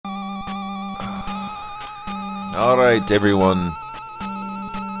Alright, everyone.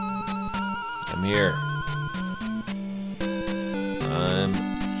 I'm here. I'm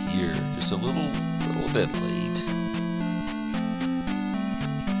here. Just a little bit late.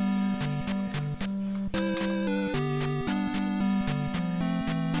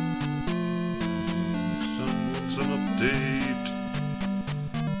 Some update.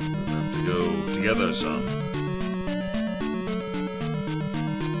 We have to go together some.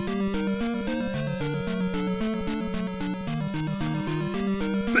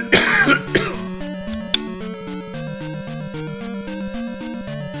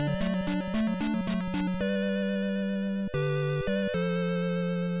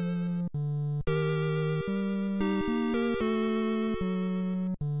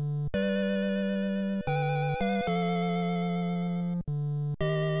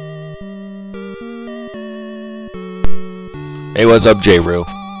 Hey, what's up, J-Roo?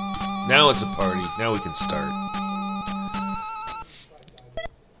 Now it's a party. Now we can start.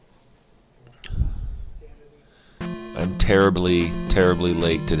 I'm terribly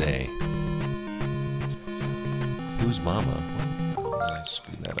late today. Who's Mama? I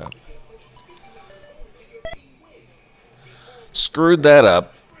screwed that up. Screwed that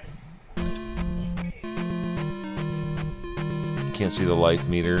up. Can't see the life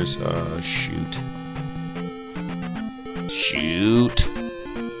meters. Shoot. Shoot.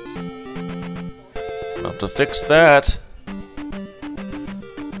 I'll have to fix that.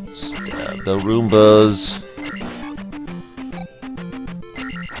 Stab the Roombas.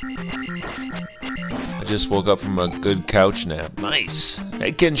 I just woke up from a good couch nap. Nice.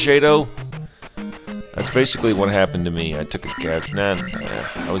 Hey, Ken Shado. That's basically what happened to me. I took a couch nap.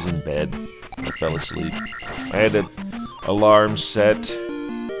 I was in bed. I fell asleep. I had an alarm set.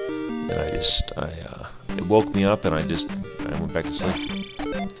 And it woke me up and I went back to sleep.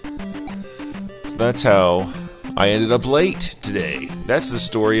 So that's how I ended up late today. That's the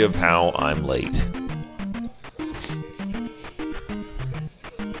story of how I'm late.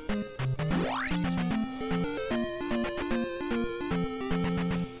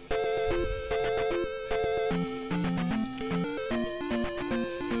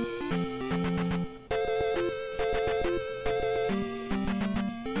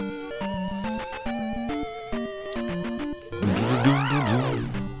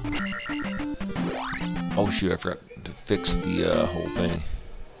 Oh shoot, I forgot to fix the whole thing.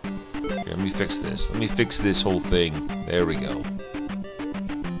 Here, let me fix this. Let me fix this whole thing. There we go.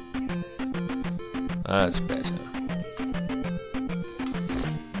 That's better.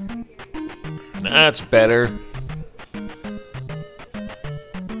 That's better.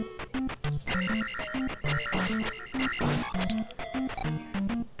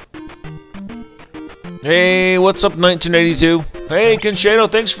 Hey, what's up, 1982? Hey,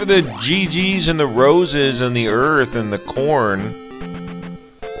 Conchano, thanks for the GGs and the roses and the earth and the corn.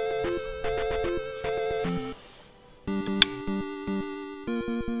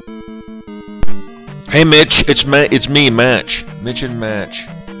 Hey, Mitch, it's me, Match. Mitch and Match.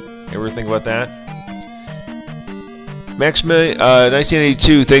 Ever think about that? Max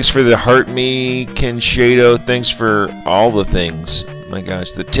 1982, thanks for the heart me. Ken Shado, thanks for all the things. My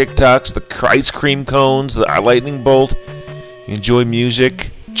gosh, the TikToks, the ice cream cones, the lightning bolt. Enjoy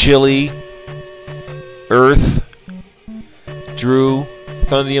music. Chili. Earth. Drew.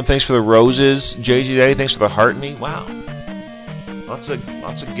 Thundium, thanks for the roses. JJ Daddy, thanks for the heart me. Wow. Lots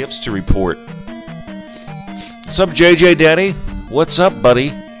of gifts to report. What's up, JJ Daddy? What's up,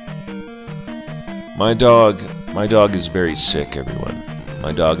 buddy? My dog is very sick, everyone.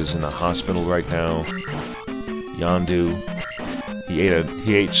 My dog is in the hospital right now. Yandu.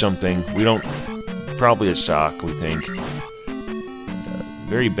 He ate something. We don't... Probably a sock, we think.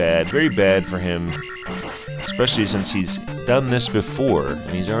 Very bad for him. Especially since he's done this before.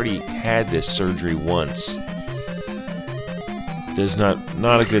 And he's already had this surgery once. Does not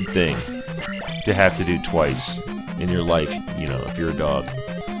a good thing to have to do twice in your life, you know, if you're a dog.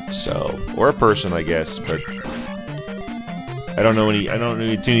 So, or a person, I guess, but I don't know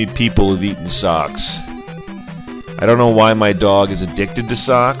too many people who've eaten socks. I don't know why my dog is addicted to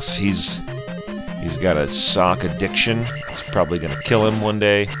socks. He's got a sock addiction. It's probably gonna kill him one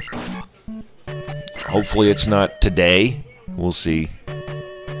day. Hopefully it's not today. We'll see.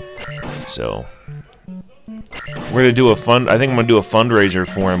 So we're gonna do I think I'm gonna do a fundraiser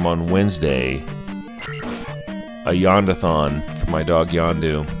for him on Wednesday. A Yondathon for my dog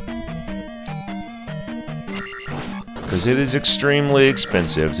Yondu. Because it is extremely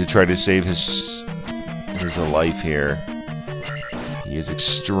expensive to try to save his life here. He is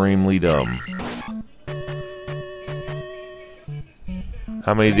extremely dumb.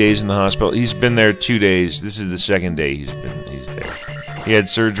 How many days in the hospital? He's been there 2 days. This is the second day he's there. He had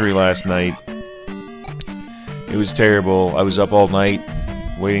surgery last night. It was terrible. I was up all night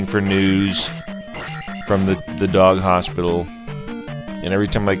waiting for news from the dog hospital. And every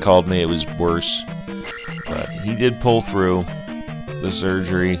time they called me, it was worse. But he did pull through the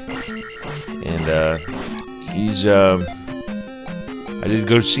surgery. And he's... I did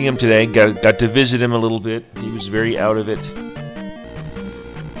go see him today. Got to visit him a little bit. He was very out of it.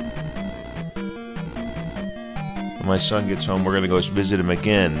 When my son gets home, we're going to go visit him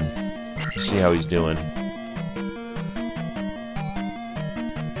again to see how he's doing.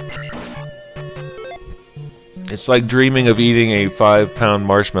 It's like dreaming of eating a 5-pound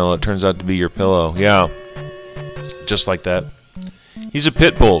marshmallow. It turns out to be your pillow. Yeah. Just like that. He's a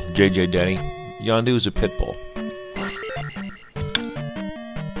pit bull, JJ Daddy. Yondu is a pit bull.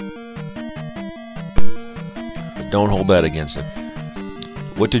 But don't hold that against him.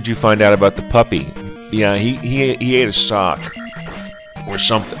 What did you find out about the puppy? Yeah, he ate a sock. Or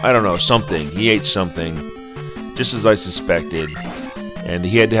something. I don't know, something. He ate something. Just as I suspected. And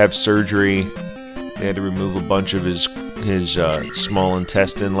he had to have surgery. They had to remove a bunch of his small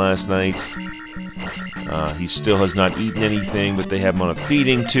intestine last night. He still has not eaten anything, but they have him on a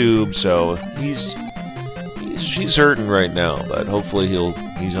feeding tube, so he's hurting right now. But hopefully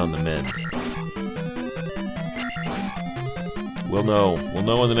he's on the mend. We'll know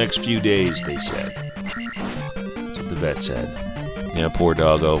in the next few days, they said. That's what the vet said. Yeah, poor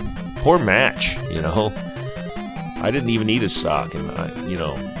doggo. Poor Match, you know. I didn't even eat a sock, and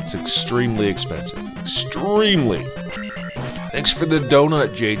it's extremely expensive. Extremely. Thanks for the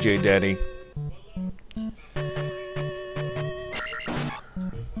donut, JJ Daddy.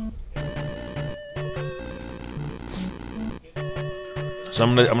 So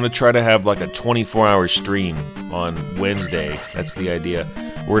I'm gonna try to have like a 24-hour stream on Wednesday. That's the idea.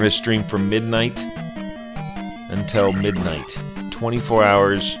 We're gonna stream from midnight until midnight. 24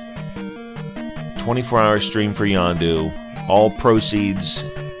 hours. 24-hour stream for Yondu. All proceeds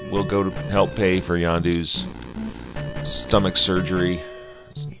will go to help pay for Yondu's stomach surgery,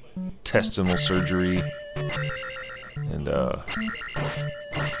 intestinal surgery, and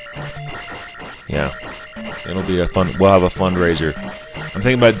yeah, it'll be a fun. We'll have a fundraiser. I'm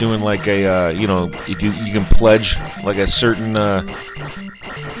thinking about doing like a if you can pledge like a certain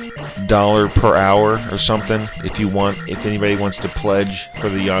 $1 per hour or something if anybody wants to pledge for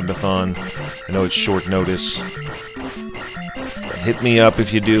the Yondathon. I know it's short notice. Hit me up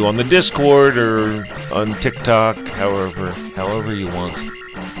if you do on the Discord or on TikTok, however you want.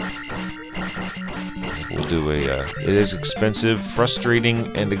 We'll do it is expensive,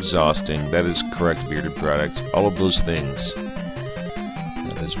 frustrating, and exhausting. That is correct, Bearded Product. All of those things.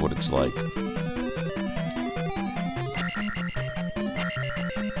 That is what it's like.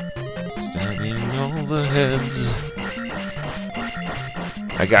 Stabbing all the heads.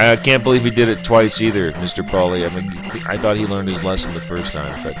 I can't believe he did it twice either, Mr. Pauly. I mean, I thought he learned his lesson the first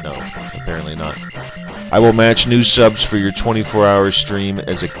time, but no, apparently not. I will match new subs for your 24-hour stream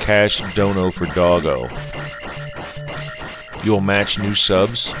as a cash dono for Doggo. You will match new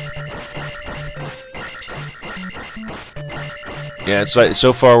subs? Yeah, it's like,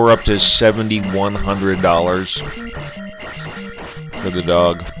 so far we're up to $7,100 for the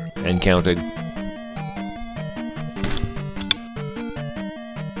dog and counting.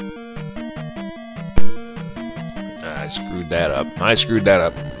 I screwed that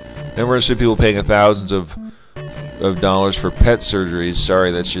up. Then we're gonna see people paying thousands of dollars for pet surgeries. Sorry,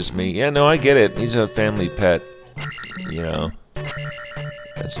 that's just me. Yeah, no, I get it. He's a family pet. You know,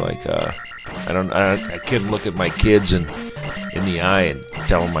 it's like I can't look at my kids in the eye and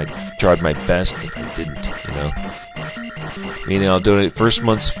tell them I tried my best if I didn't. You know, meaning I'll donate first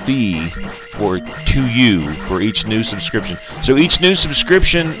month's fee to you for each new subscription. So each new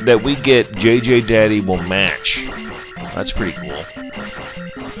subscription that we get, JJ Daddy will match. That's pretty cool.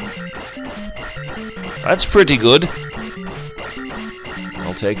 That's pretty good.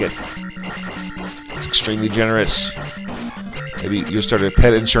 I'll take it. It's extremely generous. Maybe you'll start a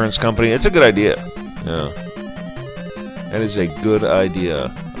pet insurance company. It's a good idea. Yeah. That is a good idea.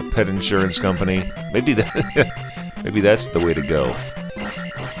 A pet insurance company. Maybe that's the way to go.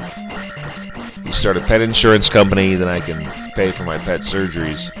 You start a pet insurance company, then I can pay for my pet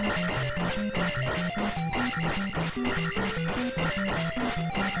surgeries.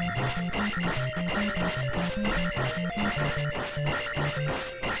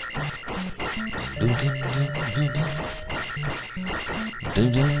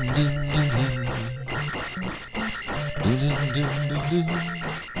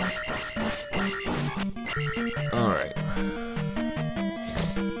 Alright.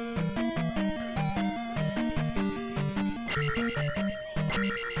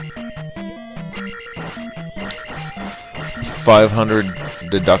 $500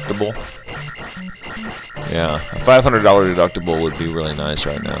 deductible. Yeah, a $500 deductible would be really nice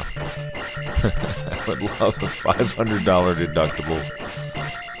right now. I would love a $500 deductible.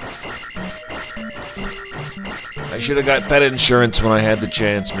 I should have got pet insurance when I had the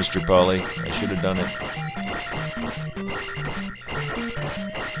chance, Mr. Polly. I should have done it.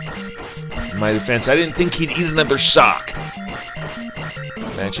 In my defense, I didn't think he'd eat another sock.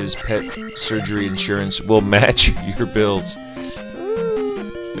 Match's pet surgery insurance will match your bills.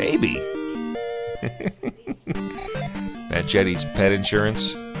 Maybe. Matchedy's pet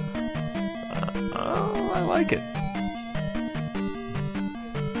insurance. I like it.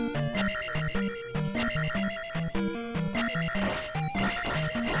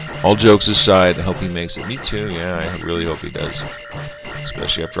 All jokes aside, I hope he makes it. Me too, yeah, I really hope he does.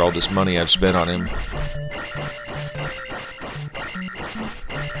 Especially after all this money I've spent on him.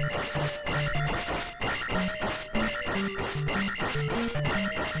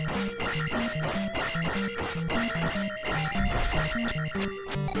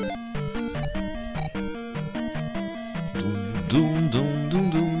 Doom, doom, doom,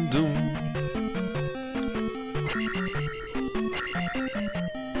 doom, doom.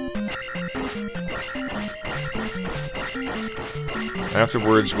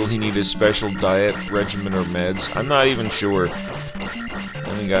 Afterwards, will he need a special diet, regimen, or meds? I'm not even sure. I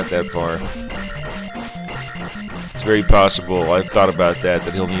haven't got that far. It's very possible. I've thought about that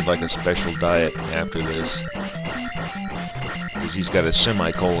he'll need like a special diet after this. Because he's got a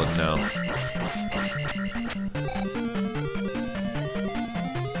semicolon now.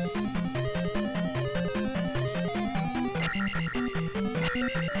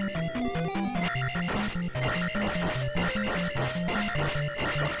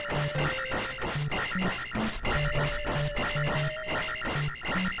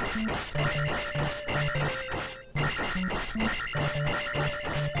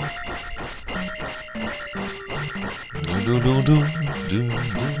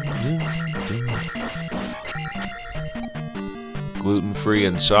 Gluten-free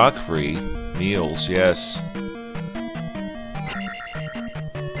and sock-free meals, yes.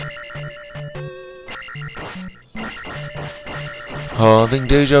 Having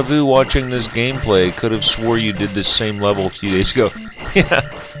deja vu watching this gameplay. Could have swore you did this same level a few days ago.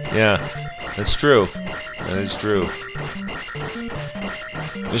 Yeah, that's true. That is true.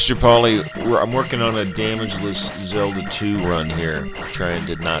 Mr. Polly, I'm working on a damageless Zelda II run here, trying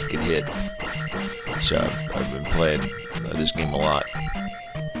to not get hit. So I've been playing this game a lot.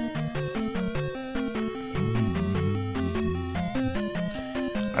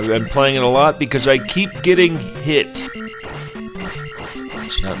 I've been playing it a lot because I keep getting hit.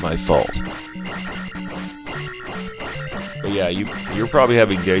 It's not my fault. But yeah, you're probably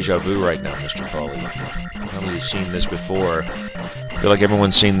having deja vu right now, Mr. Polly. Probably have seen this before. I feel like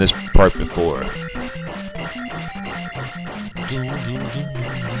everyone's seen this part before.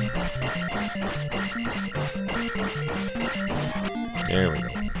 There we go.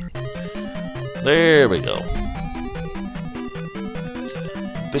 There we go.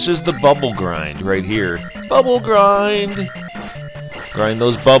 This is the bubble grind right here. Bubble grind! Grind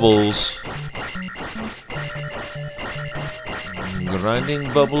those bubbles.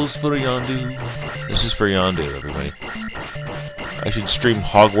 Grinding bubbles for Yondu. This is for Yondu, everybody. I should stream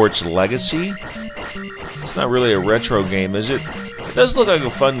Hogwarts Legacy? It's not really a retro game, is it? It does look like a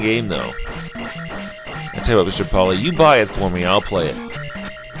fun game, though. I tell you what, Mr. Polly, you buy it for me, I'll play it.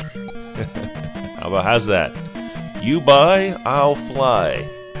 How's that? You buy, I'll fly.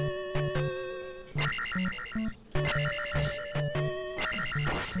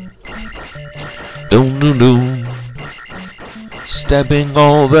 Doom doom doom. Stabbing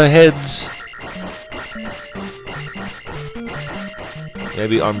all the heads.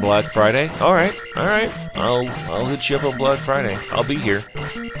 Maybe on Black Friday? Alright. I'll hit you up on Black Friday. I'll be here.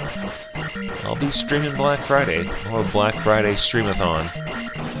 I'll be streaming Black Friday. Or a Black Friday streamathon.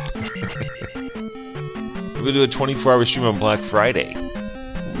 We'll do a 24-hour stream on Black Friday.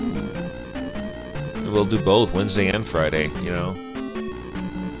 We'll do both, Wednesday and Friday, you know.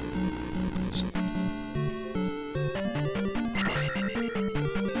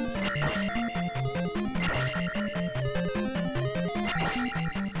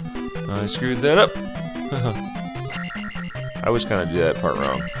 I screwed that up. I always kind of do that part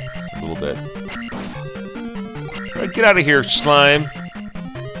wrong. A little bit. Right, get out of here, slime.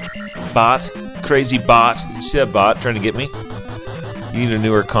 Bot. Crazy bot. You see that bot trying to get me? You need a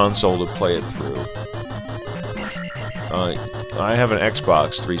newer console to play it through. I have an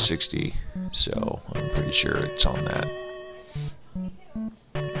Xbox 360, so I'm pretty sure it's on that.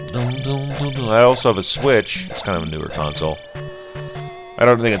 I also have a Switch. It's kind of a newer console. I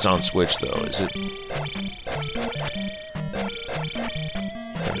don't think it's on Switch, though, is it?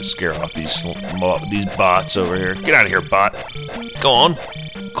 Trying to scare off these bots over here. Get out of here, bot. Go on.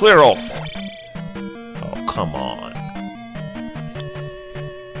 Clear off. Oh, come on.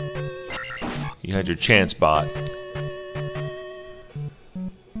 You had your chance, bot.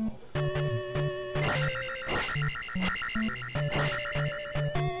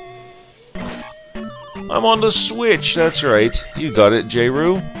 I'm on the Switch, that's right. You got it,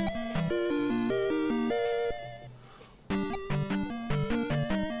 J-Roo.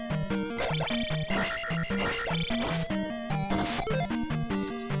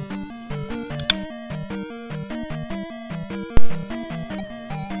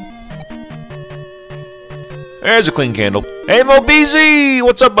 There's a clean candle. Hey, MoBZ!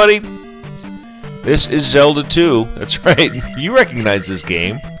 What's up, buddy? This is Zelda II. That's right. You recognize this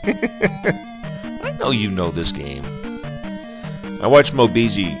game. I know you know this game. I watched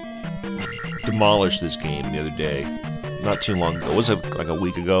MoBZ demolish this game the other day. Not too long ago. Was it like a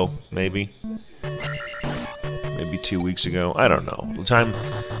week ago, maybe? Maybe 2 weeks ago. I don't know. Time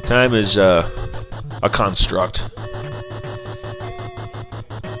is a construct.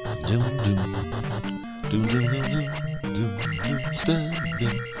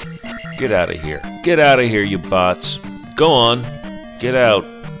 Get out of here. Get out of here, you bots. Go on. Get out.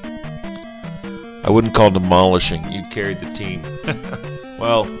 I wouldn't call demolishing. You carried the team.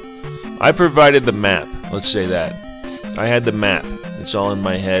 Well, I provided the map. Let's say that. I had the map. It's all in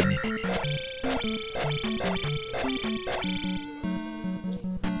my head.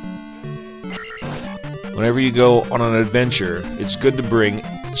 Whenever you go on an adventure, it's good to bring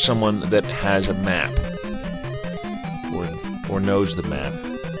someone that has a map. Or knows the map.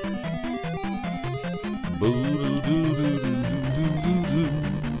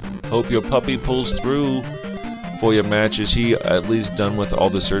 Hope your puppy pulls through for your match. Is he at least done with all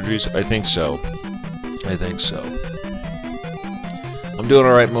the surgeries? I think so. I think so. I'm doing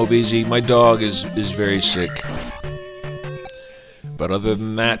alright, MoBZ. My dog is very sick. But other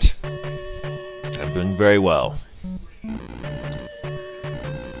than that, I'm doing very well.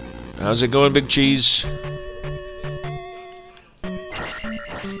 How's it going, Big Cheese?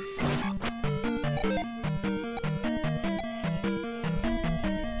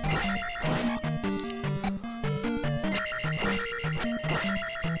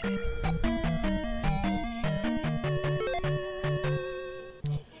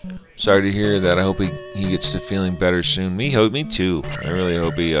 Sorry to hear that. I hope he gets to feeling better soon. Me too. I really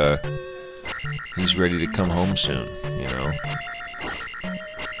hope he's ready to come home soon, you know.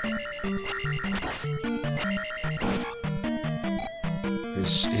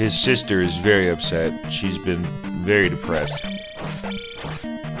 His sister is very upset. She's been very depressed.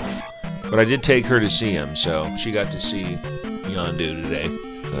 But I did take her to see him, so she got to see Yondu today.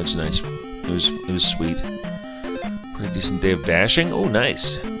 That's nice. It was sweet. Pretty decent day of dashing. Oh,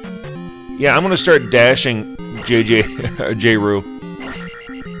 nice. Yeah, I'm gonna start dashing, J-Roo.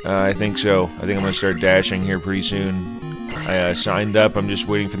 I think so. I think I'm gonna start dashing here pretty soon. I signed up. I'm just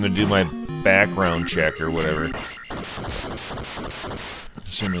waiting for them to do my background check or whatever.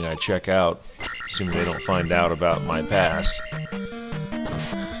 Assuming I check out. Assuming they don't find out about my past.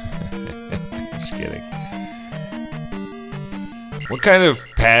 Just kidding. What kind of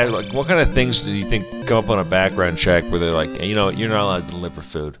what kind of things do you think come up on a background check where they're like, you know, you're not allowed to deliver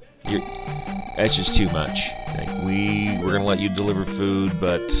food? That's just too much. Like, we're gonna let you deliver food,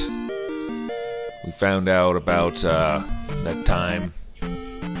 but we found out about that time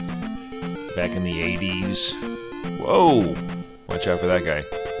back in the 80s. Whoa! Watch out for that guy.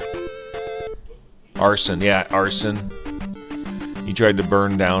 Arson, yeah, arson. He tried to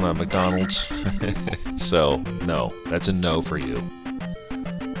burn down a McDonald's. So, no. That's a no for you.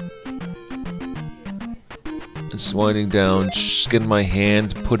 It's winding down, just getting my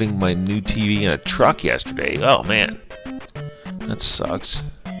hand, putting my new TV in a truck yesterday. Oh, man. That sucks.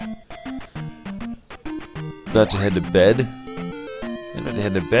 About to head to bed. I'm about to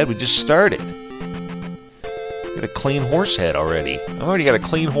head to bed. We just started. Got a clean horse head already. I've already got a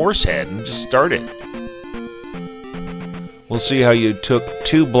clean horse head and just started. We'll see how you took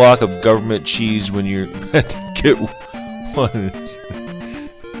 2 blocks of government cheese when you're to get one.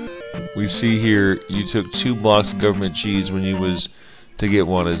 We see here you took 2 blocks of government cheese when you was to get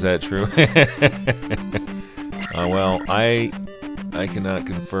one. Is that true? Well, I cannot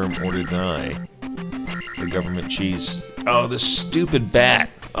confirm or deny the government cheese. Oh, this stupid bat.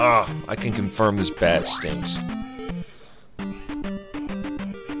 Oh, I can confirm this bat stinks.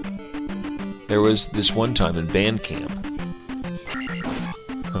 There was this one time in band camp.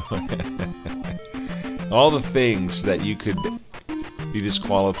 All the things that you could be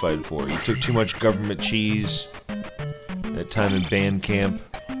disqualified for. You took too much government cheese that time in band camp.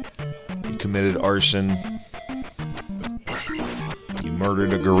 You committed arson. You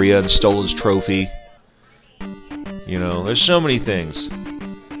murdered a gorilla and stole his trophy. You know, there's so many things.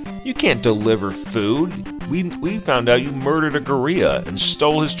 You can't deliver food. We found out you murdered a gorilla and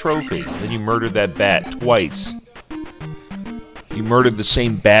stole his trophy. Then you murdered that bat twice. You murdered the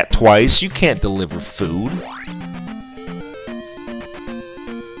same bat twice. You can't deliver food.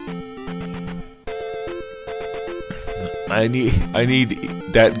 I need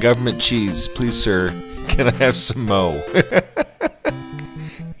that government cheese, please, sir. Can I have some more?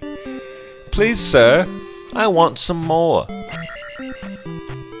 Please, sir. I want some more.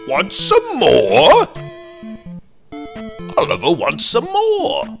 Want some more? Oliver wants some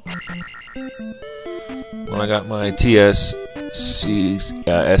more. When I got my SCI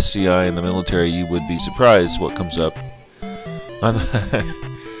in the military, you would be surprised what comes up. I'm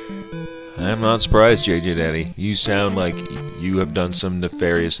not surprised, JJ Daddy. You sound like you have done some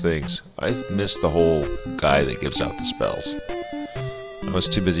nefarious things. I've missed the whole guy that gives out the spells. I was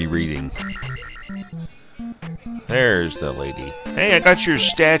too busy reading. There's the lady. Hey, I got your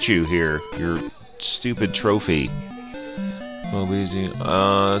statue here. Your stupid trophy. Oh, easy.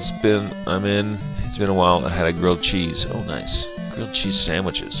 It's been a while. I had a grilled cheese. Oh, nice. Grilled cheese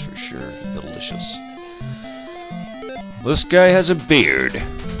sandwiches for sure. Delicious. This guy has a beard.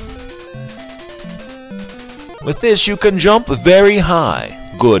 With this, you can jump very high.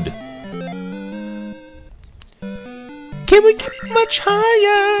 Good. Can we get much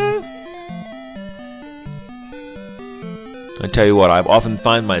higher? I tell you what, I often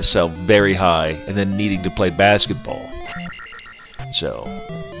find myself very high and then needing to play basketball. So,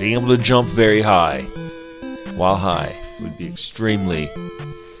 being able to jump very high while high would be extremely...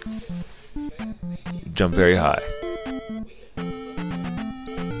 Jump very high.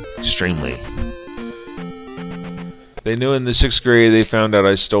 Extremely. They knew in the 6th grade they found out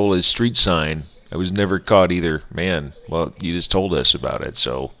I stole his street sign. I was never caught either. Man, well, you just told us about it,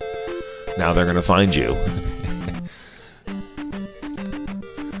 so now they're gonna find you.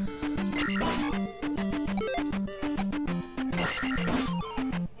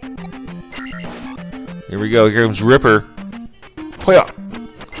 Here we go. Here comes Ripper. Hoya!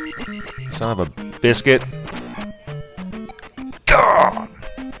 Son of a biscuit. Gah!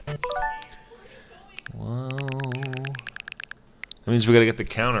 That means we gotta get the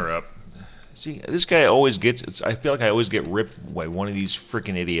counter up. See, this guy always gets... I feel like I always get ripped by one of these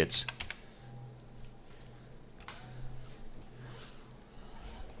freaking idiots.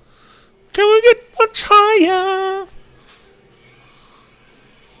 Can we get much higher?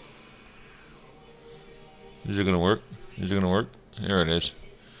 Is it gonna work? Is it gonna work? There it is.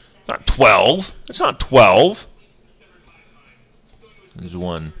 Not 12! It's not 12! There's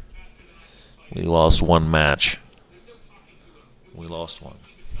one. We lost one match. We lost one.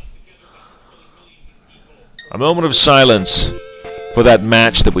 A moment of silence for that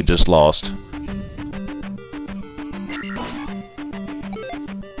match that we just lost.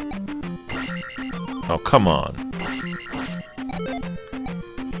 Oh, come on.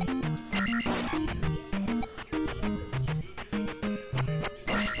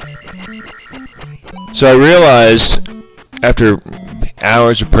 So I realized after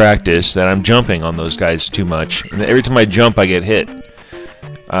hours of practice that I'm jumping on those guys too much. And every time I jump, I get hit.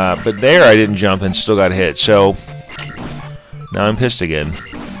 But there I didn't jump and still got hit. So now I'm pissed again.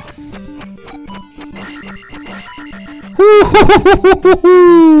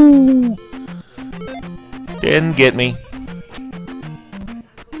 Didn't get me.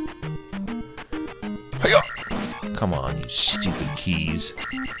 Come on, you stupid keys.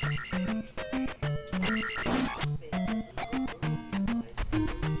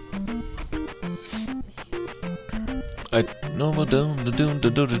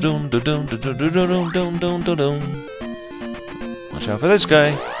 Watch out for this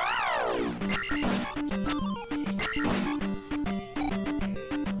guy.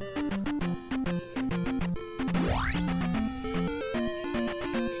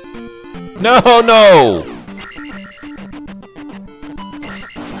 No, no!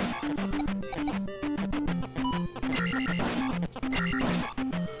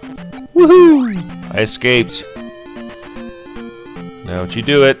 Woohoo! I escaped. Don't you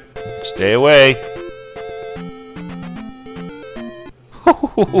do it. Stay away.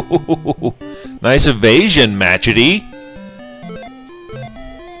 Nice evasion, Matchedy.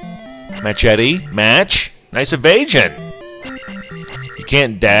 Matchedy? Match? Nice evasion. You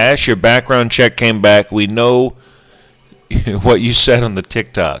can't dash. Your background check came back. We know what you said on the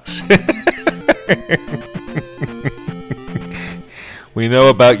TikToks. We know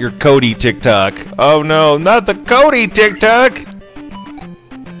about your Cody TikTok. Oh no, not the Cody TikTok!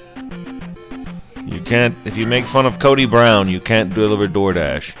 You can't, if you make fun of Cody Brown, you can't deliver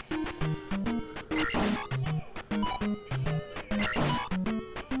DoorDash.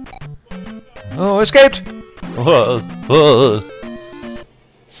 Oh, escaped!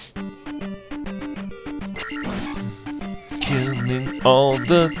 Killing all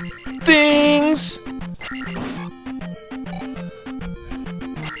the things!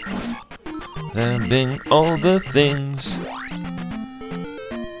 Stabbing all the things.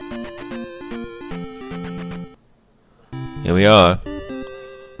 Here we are.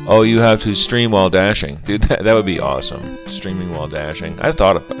 Oh, you have to stream while dashing. Dude, that would be awesome. Streaming while dashing. I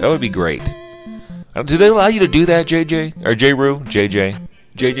thought of, that would be great. Do they allow you to do that, JJ? Or J-Roo? JJ?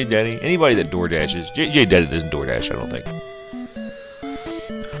 JJ Daddy? Anybody that door dashes. JJ Daddy doesn't door dash, I don't think.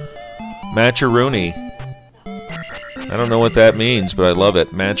 Matcheroony. I don't know what that means, but I love it.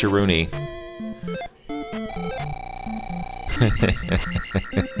 Matcheroony.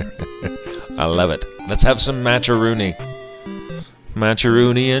 I love it. Let's have some matcheroony.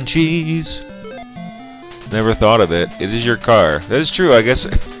 Matcheroony and cheese. Never thought of it. It is your car. That is true. I guess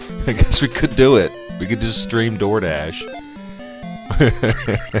we could do it. We could just stream DoorDash.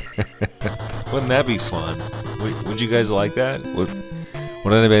 Wouldn't that be fun? Would you guys like that? Would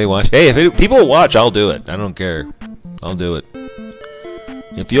anybody watch? Hey, if people watch, I'll do it. I don't care. I'll do it.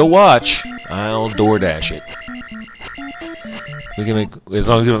 If you'll watch, I'll DoorDash it. We can make, as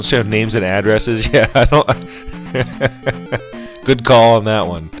long as you don't share names and addresses. Yeah, I don't. Good call on that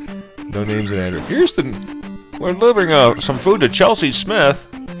one. No names and addresses. We're delivering some food to Chelsea Smith.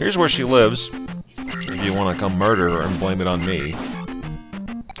 Here's where she lives. If you want to come murder her and blame it on me.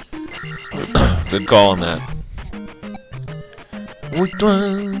 Good call on that. Which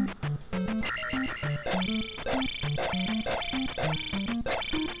one?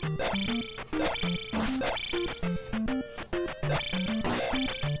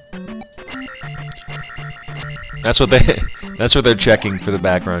 That's what they're checking for the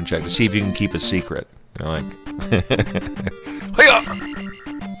background check to see if you can keep a secret. They're like, hiya!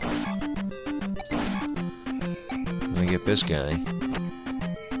 Let me get this guy.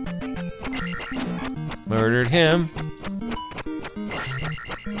 Murdered him.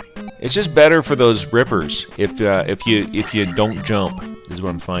 It's just better for those rippers if you don't jump. Is what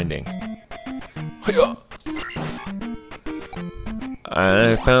I'm finding. Hiya!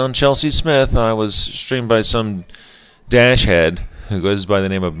 I found Chelsea Smith. I was streamed by some dash head who goes by the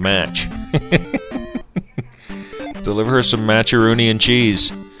name of Match. Deliver her some matcheroony and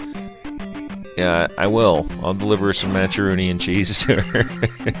cheese. Yeah, I will. I'll deliver her some matcheroony and cheese to her.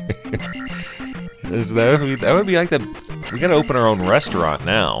 That would be like the... We gotta open our own restaurant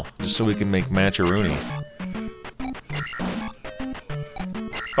now, just so we can make matcheroony.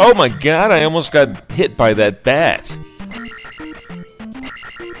 Oh my god, I almost got hit by that bat.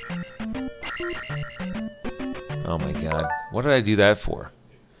 Oh my god. What did I do that for?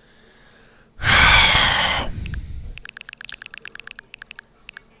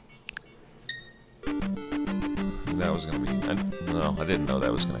 That was gonna be... No, I didn't know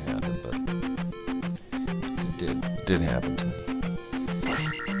that was gonna happen, but... It did happen to me.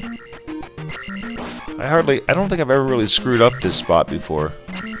 I don't think I've ever really screwed up this spot before.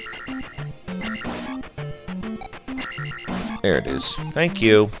 There it is. Thank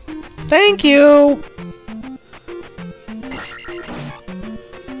you. Thank you!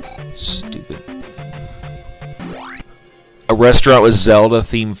 Stupid. A restaurant with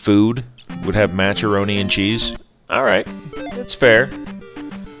Zelda-themed food would have matcheroony and cheese? Alright, that's fair.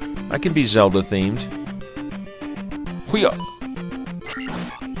 I can be Zelda-themed. Hoo-yah!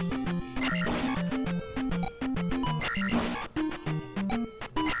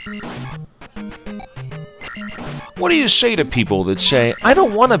 What do you say to people that say, I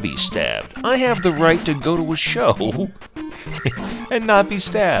don't want to be stabbed. I have the right to go to a show and not be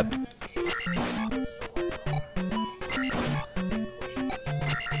stabbed.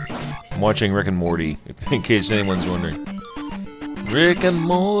 I'm watching Rick and Morty, in case anyone's wondering. Rick and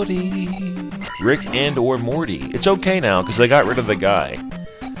Morty. Rick and or Morty. It's okay now, because they got rid of the guy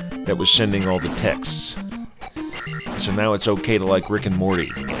that was sending all the texts. So now it's okay to like Rick and Morty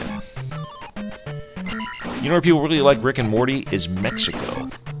again. You know where people really like Rick and Morty? Is Mexico.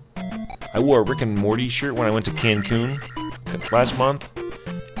 I wore a Rick and Morty shirt when I went to Cancun last month,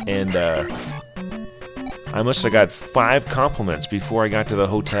 and I must have got 5 compliments before I got to the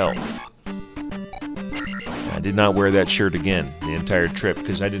hotel. I did not wear that shirt again the entire trip,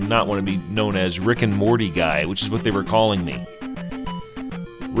 because I did not want to be known as Rick and Morty Guy, which is what they were calling me.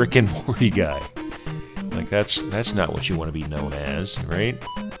 Rick and Morty Guy. Like, that's not what you want to be known as, right?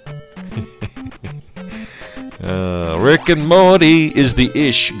 Rick and Morty is the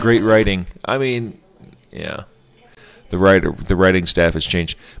ish. Great writing. I mean, yeah. The writing staff has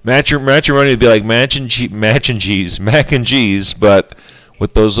changed. Macaroni would be like mac and cheese, but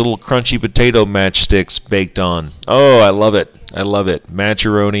with those little crunchy potato matchsticks baked on. Oh, I love it. I love it.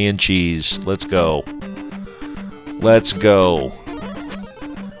 Macaroni and cheese. Let's go. Let's go.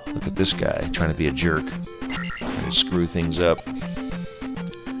 Look at this guy trying to be a jerk. Trying to screw things up.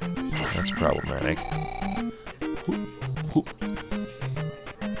 That's problematic.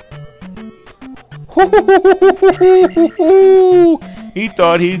 He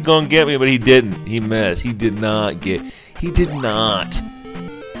thought he was gonna get me, but he didn't. He missed. He did not get. He did not.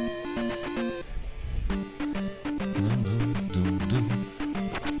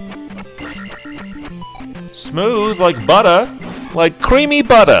 Smooth like butter, like creamy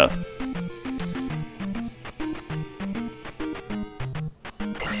butter.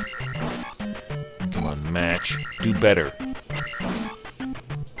 Come on, match. Do better.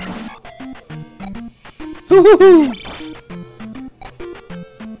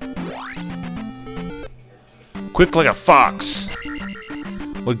 Quick like a fox.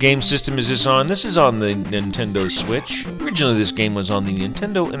 What game system is this on? This is on the Nintendo Switch. Originally this game was on the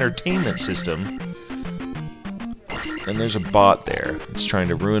Nintendo Entertainment System. And there's a bot there. It's trying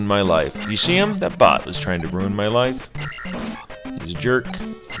to ruin my life. You see him? That bot was trying to ruin my life. He's a jerk.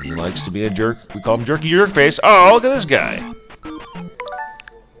 He likes to be a jerk. We call him Jerky Jerkface. Oh, look at this guy.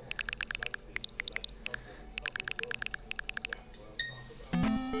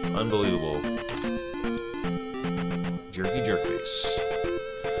 Unbelievable. Jerky Jerkface.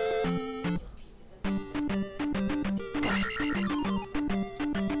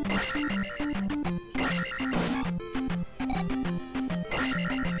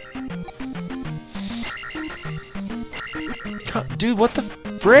 Dude, what the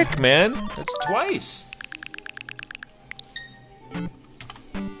frick, man? That's twice.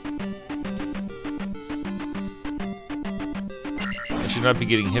 I should not be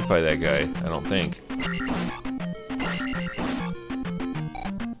getting hit by that guy, I don't think.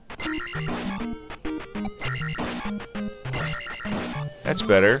 That's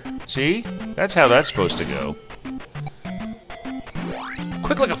better. See? That's how that's supposed to go.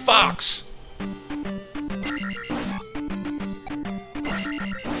 Quick like a fox!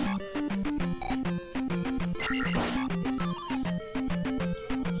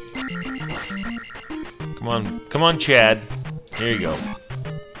 Come on, Chad. Here you go.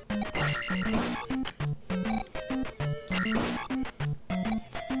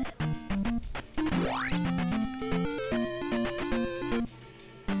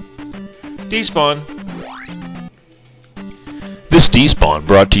 Despawn. This despawn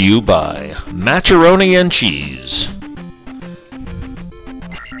brought to you by Macaroni and Cheese.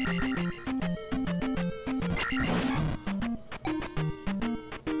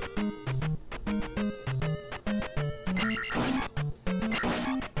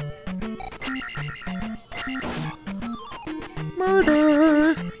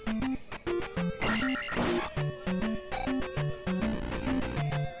 Murder!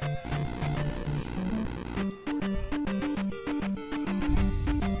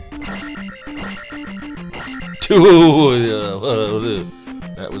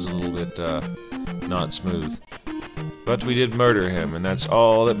 That was a little bit not smooth. But we did murder him, and that's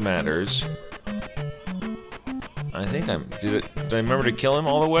all that matters. I think did I remember to kill him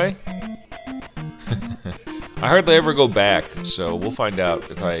all the way? I hardly ever go back, so we'll find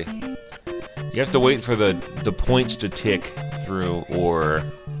out if I... You have to wait for the points to tick through, or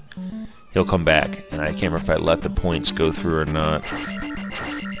he'll come back. And I can't remember if I let the points go through or not.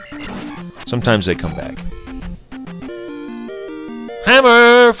 Sometimes they come back.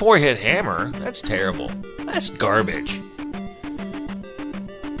 Hammer! 4-hit hammer? That's terrible. That's garbage.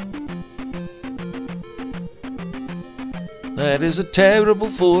 That is a terrible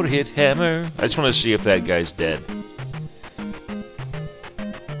 4-hit hammer. I just want to see if that guy's dead.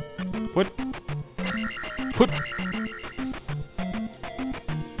 What? What?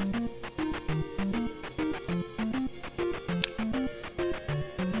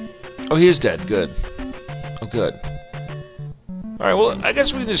 Oh, he is dead. Good. Oh, good. Alright, well, I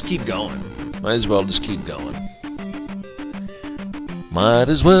guess we can just keep going. Might as well just keep going. Might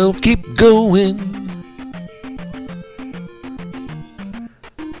as well keep going.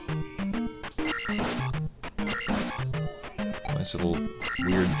 Nice little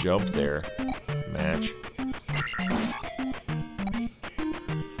weird jump there. Match.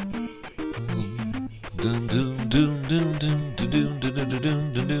 Give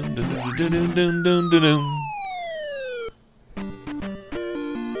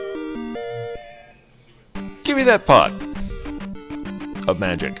me that pot of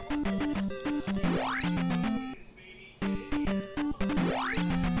magic.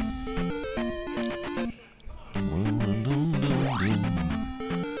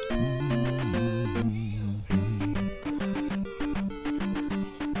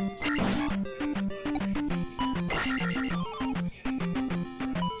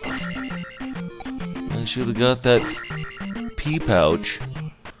 I should have got that pea pouch.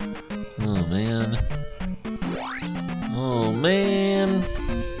 Oh man. Oh man.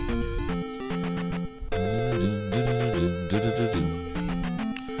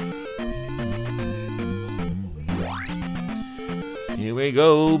 Here we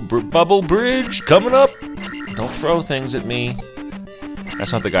go. Bubble bridge coming up. Don't throw things at me.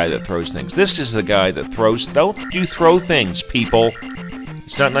 That's not the guy that throws things. This is the guy that throws. Don't you throw things, people.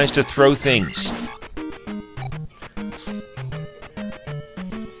 It's not nice to throw things.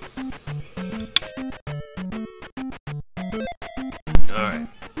 Alright.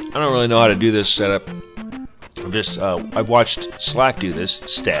 I don't really know how to do this setup. I've watched Slack do this.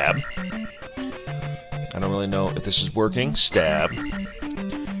 Stab. I don't really know if this is working. Stab.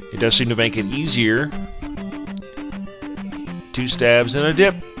 It does seem to make it easier. 2 stabs and a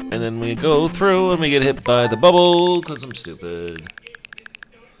dip. And then we go through and we get hit by the bubble because I'm stupid.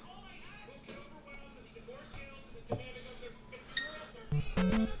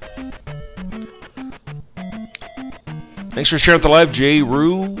 Thanks for sharing the live, J.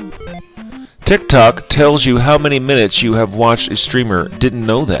 Rue. TikTok tells you how many minutes you have watched a streamer. Didn't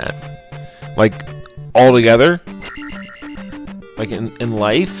know that. Like, all together? Like, in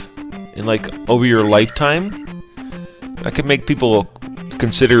life? In, like, over your lifetime? That could make people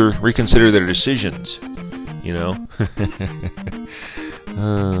reconsider their decisions. You know?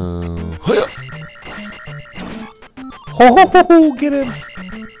 Ho, get him!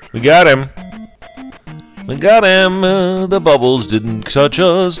 We got him! We got him! The bubbles didn't touch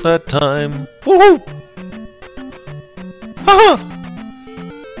us that time. Woohoo! Ha!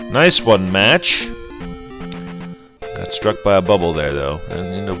 Nice one, Match. Got struck by a bubble there, though.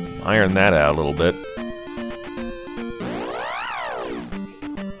 And you know, iron that out a little bit.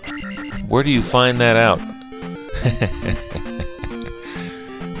 Where do you find that out?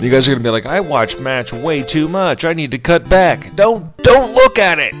 You guys are gonna be like, I watch Match way too much. I need to cut back. Don't look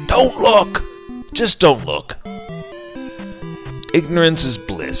at it. Don't look. Just don't look. Ignorance is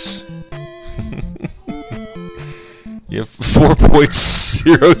bliss. You have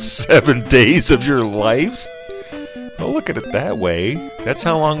 4.07 days of your life? Don't look at it that way. That's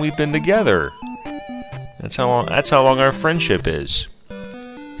how long we've been together. That's how long our friendship is.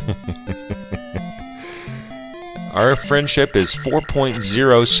 Our friendship is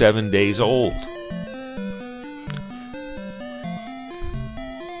 4.07 days old.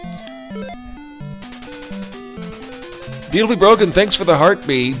 Beautifully Broken, thanks for the heart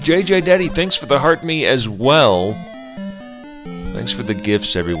me. JJ Daddy, thanks for the heart me as well. Thanks for the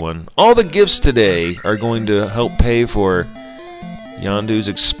gifts, everyone. All the gifts today are going to help pay for Yondu's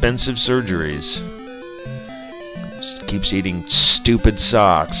expensive surgeries. Just keeps eating stupid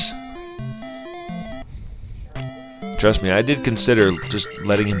socks. Trust me, I did consider just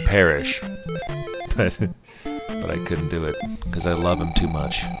letting him perish. But I couldn't do it, because I love him too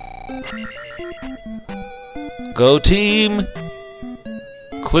much. Go team!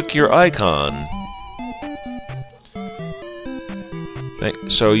 Click your icon.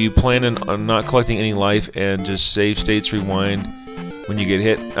 So you plan on not collecting any life and just save states rewind when you get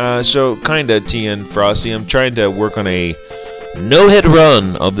hit? So kinda, TN Frosty. I'm trying to work on a no-hit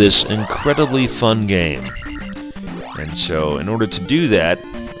run of this incredibly fun game. And so in order to do that,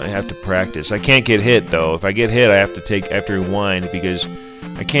 I have to practice. I can't get hit though. If I get hit, I have to rewind because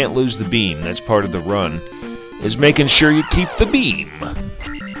I can't lose the beam. That's part of the run. Is making sure you keep the beam.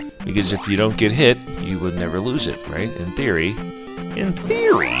 Because if you don't get hit, you would never lose it, right? In theory. In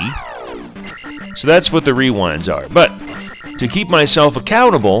theory. So that's what the rewinds are. But to keep myself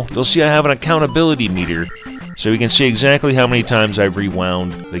accountable, you'll see I have an accountability meter. So you can see exactly how many times I've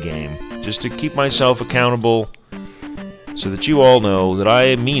rewound the game. Just to keep myself accountable so that you all know that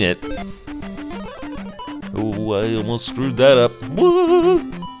I mean it. Oh, I almost screwed that up.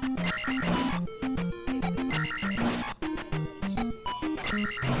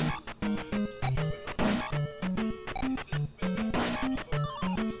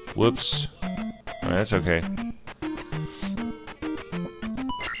 What? Whoops. Alright, that's okay.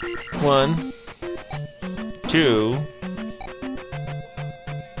 1, 2.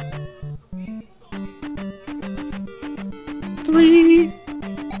 3.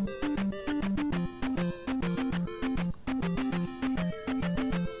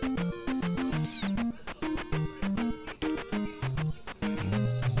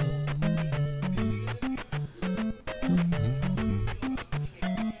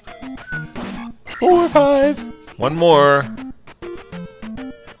 Four, 5. One more.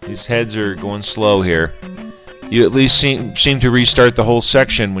 These heads are going slow here. You at least seem to restart the whole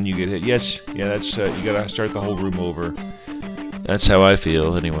section when you get hit. Yes, yeah, that's you gotta start the whole room over. That's how I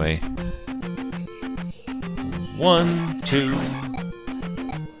feel, anyway. 1, 2,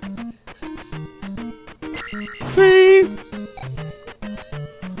 3.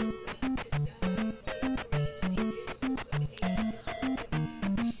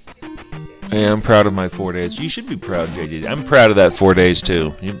 Yeah, I'm proud of my 4 days. You should be proud, JJ. I'm proud of that 4 days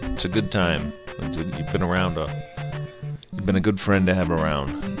too. It's a good time. You've been around. You've been a good friend to have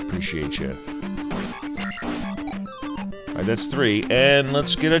around. Appreciate you. All right, that's 3, and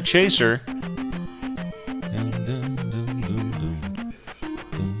let's get a chaser.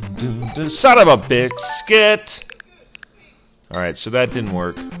 Son of a biscuit! All right, so that didn't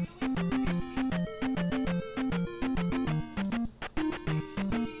work.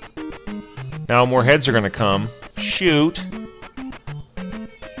 Now more heads are gonna come. Shoot.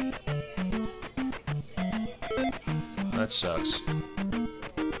 That sucks.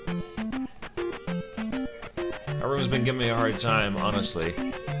 Our room's been giving me a hard time, honestly.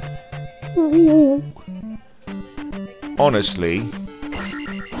 Honestly.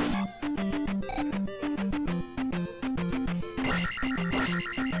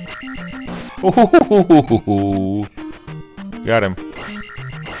 Ooh, got him.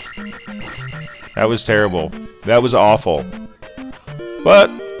 That was terrible. That was awful. But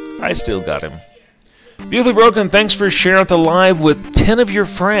I still got him. Beautifully Broken, thanks for sharing the live with 10 of your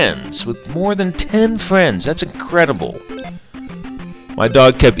friends. With more than 10 friends. That's incredible. My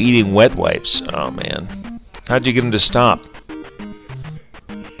dog kept eating wet wipes. Oh, man. How'd you get him to stop?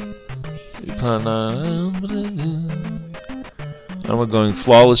 I'm going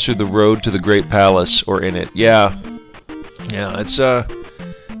flawless through the road to the Great Palace, or in it. Yeah. Yeah, it's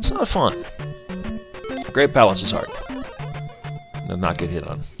not fun. Great Palace is hard. To not get hit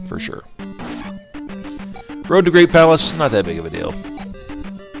on, for sure. Road to Great Palace, not that big of a deal.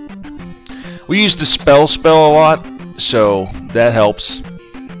 We use the spell a lot, so that helps.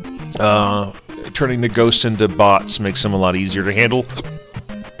 Turning the ghosts into bots makes them a lot easier to handle.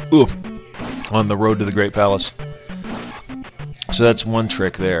 Ooh, on the road to the Great Palace. So that's one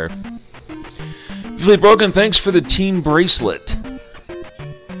trick there. Beautifully Broken, thanks for the team bracelet.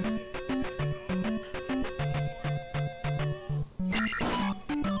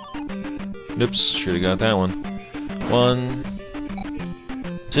 Oops, should have got that one. 1,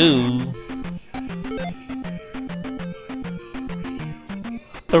 2,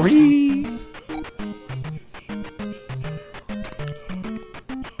 3.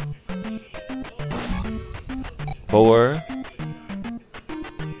 4.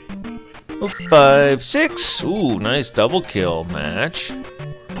 5, 6. Ooh, nice double kill match.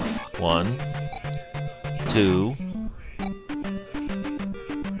 1, 2,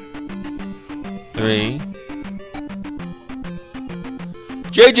 3.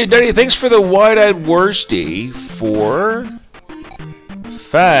 JJ Duddy, thanks for the wide-eyed worsty. 4,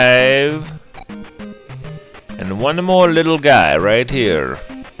 5, and one more little guy right here.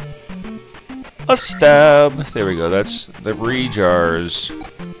 A stab. There we go. That's the re-jars.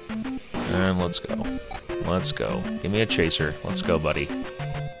 And let's go. Let's go. Give me a chaser. Let's go, buddy.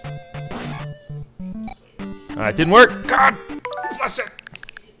 Alright, didn't work. God bless it.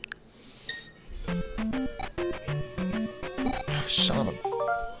 Son of a...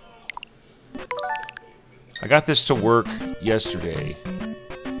 I got this to work yesterday.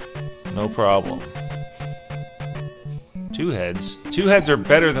 No problem. 2 heads. 2 heads are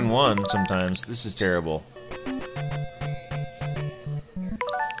better than 1 sometimes. This is terrible.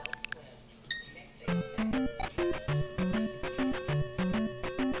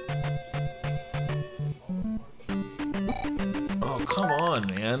 Oh, come on,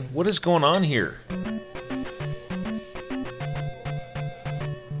 man. What is going on here?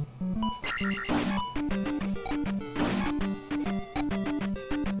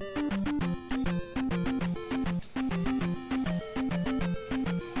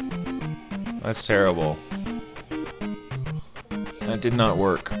 That's terrible. That did not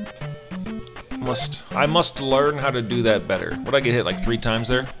work. I must learn how to do that better. What did I get hit like 3 times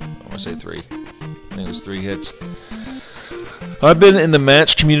there? I want to say 3. I think it was 3 hits. I've been in the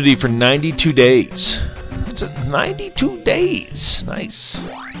match community for 92 days. That's 92 days. Nice.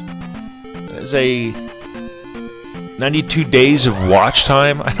 That is a 92 days of watch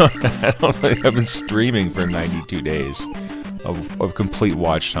time? I don't think I've been streaming for 92 days of complete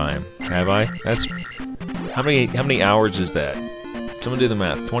watch time. Have I? That's how many hours is that? Someone do the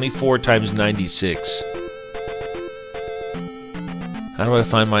math. 24 times 96. How do I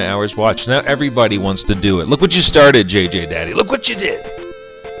find my hours watched? Now everybody wants to do it. Look what you started, JJ Daddy. Look what you did.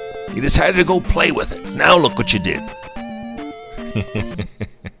 You decided to go play with it. Now look what you did.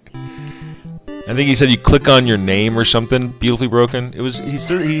 I think he said you click on your name or something. Beautifully Broken. It was.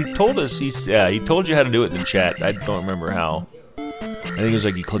 He told us. He told you how to do it in the chat. I don't remember how. I think it was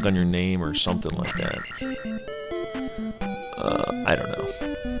like you click on your name or something like that. I don't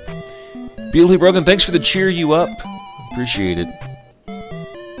know. Beautifully Broken. Thanks for the cheer you up. Appreciate it.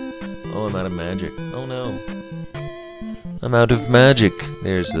 Oh, I'm out of magic. Oh no. I'm out of magic.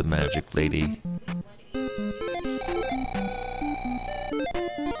 There's the magic lady.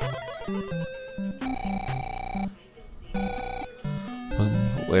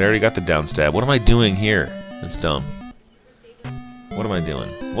 Wait, I already got the down stab. What am I doing here? That's dumb. What am I doing?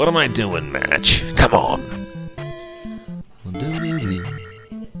 What am I doing, match? Come on.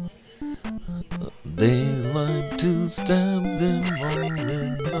 They like to stab them all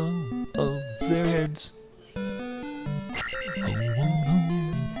in of their heads.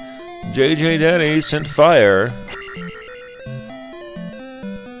 JJ Daddy sent fire.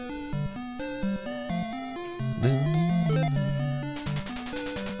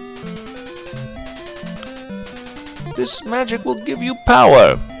 This magic will give you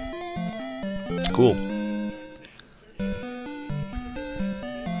power. Cool.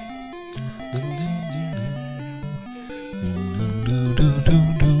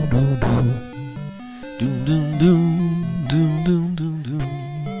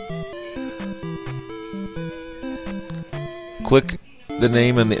 Click the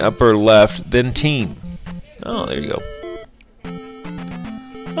name in the upper left, then team. Oh, there you go.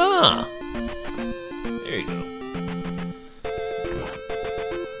 Ah. There you go.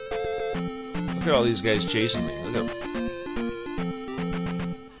 Look at all these guys chasing me. Look at them.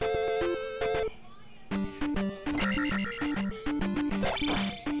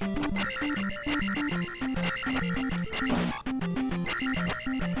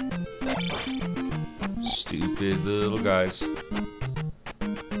 Stupid little guys.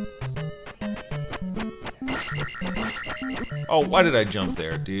 Oh, why did I jump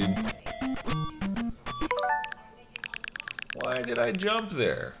there, dude? Why did I jump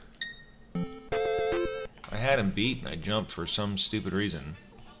there? I had him beat and I jumped for some stupid reason.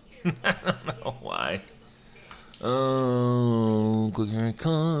 I don't know why. Oh, click here I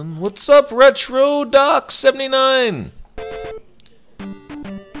come. What's up, Retro Doc 79?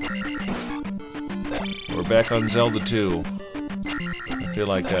 We're back on Zelda II. I feel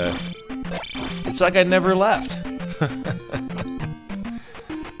like it's like I never left.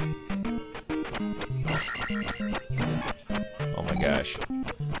 Oh my gosh.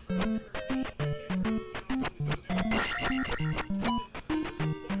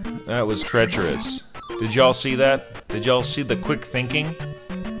 That was treacherous. Did y'all see that? Did y'all see the quick thinking?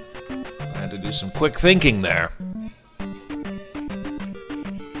 I had to do some quick thinking there.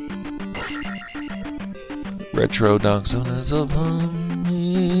 Retro Docs on us upon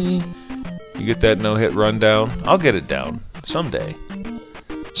me. You get that no-hit rundown? I'll get it down. Someday.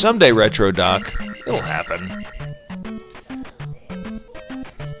 Someday, Retro Doc. It'll happen.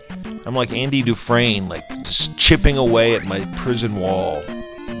 I'm like Andy Dufresne, like just chipping away at my prison wall.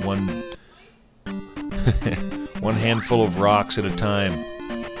 One handful of rocks at a time.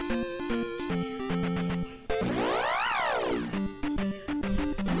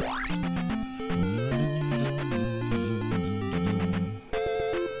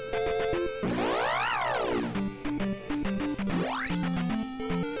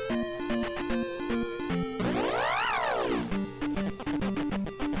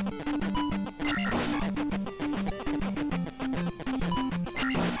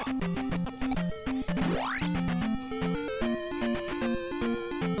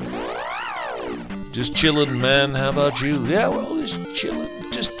 Just chillin', man. How about you? Yeah, we're all just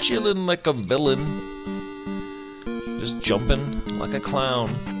chillin'. Just chillin' like a villain. Just jumping like a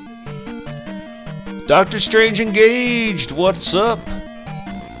clown. Doctor Strange engaged. What's up?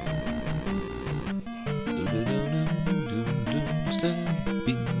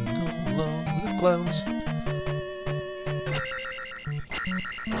 Stepping along with the clowns.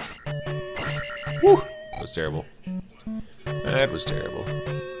 Whew. That was terrible. That was terrible.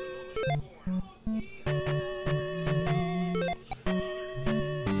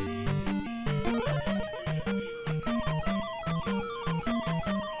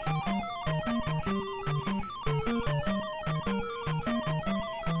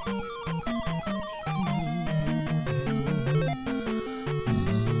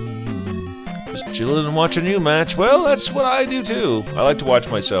 Just chilling and watching you match. Well, that's what I do too. I like to watch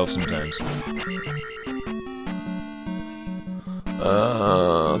myself sometimes.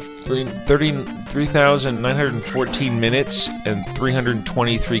 3,914 minutes and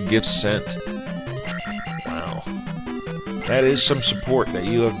 323 gifts sent. Wow. That is some support that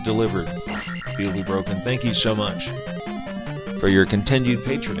you have delivered, Beautifully Broken. Thank you so much for your continued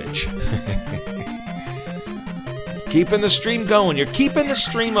patronage. Keeping the stream going. You're keeping the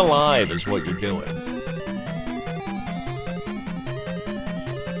stream alive is what you're doing.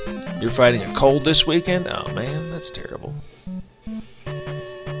 You're fighting a cold this weekend? Oh man, that's terrible.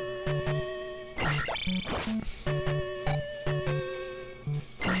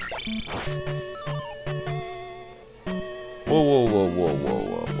 Whoa, whoa, whoa, whoa, whoa,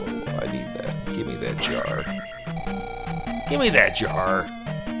 whoa, whoa. I need that. Give me that jar. Give me that jar.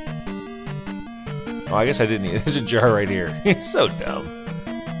 Oh, I guess I didn't need it. There's a jar right here. It's so dumb.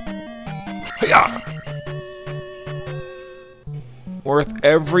 Hi-ya! Worth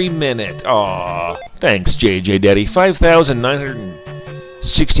every minute. Aw. Thanks, JJ Daddy.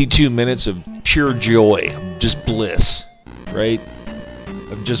 5,962 minutes of pure joy. Just bliss. Right?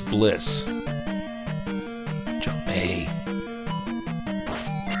 Of just bliss. Hey.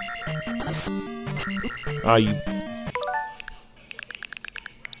 Ah, you...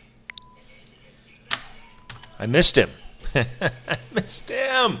 I missed him. I missed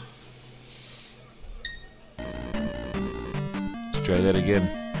him. Let's try that again.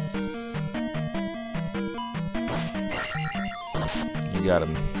 You got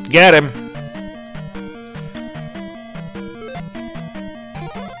him. Get him!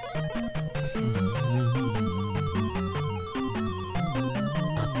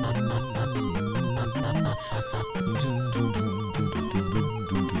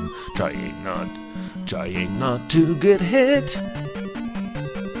 Trying not to get hit.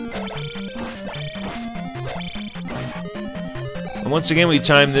 And once again, we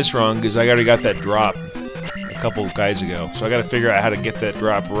timed this wrong because I already got that drop a couple of guys ago. So I got to figure out how to get that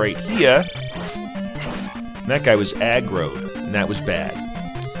drop right here. And that guy was aggroed, and that was bad.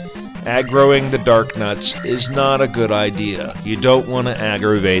 Aggroing the Dark Nuts is not a good idea. You don't want to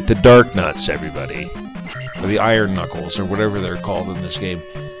aggravate the Dark Nuts, everybody. Or the Iron Knuckles, or whatever they're called in this game.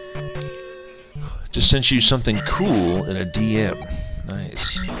 Just sent you something cool in a DM.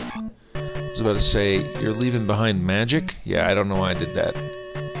 Nice. I was about to say, you're leaving behind magic? Yeah, I don't know why I did that.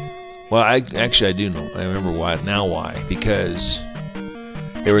 Well, actually I do know. I remember why. Now why. Because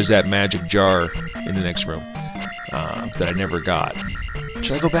there was that magic jar in the next room that I never got.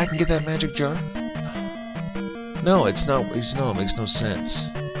 Should I go back and get that magic jar? No, it's not. No, it makes no sense.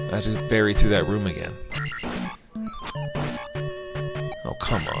 I have to bury through that room again. Oh,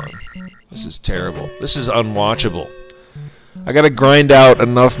 come on. This is terrible. This is unwatchable. I gotta grind out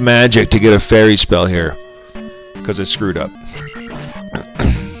enough magic to get a fairy spell here. Because I screwed up.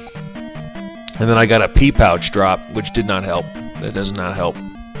 And then I got a pea pouch drop, which did not help. That does not help.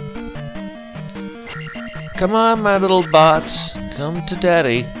 Come on, my little bots. Come to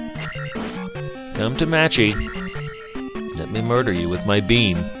daddy. Come to Matchy. Let me murder you with my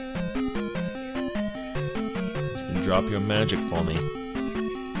beam. You drop your magic for me.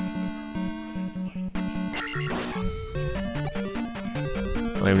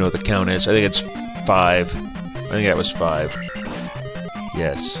 I don't even know what the count is. I think it's 5. I think that was 5.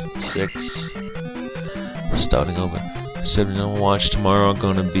 Yes. 6. Starting over. 7 on watch tomorrow. I'm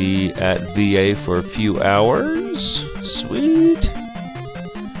going to be at VA for a few hours. Sweet.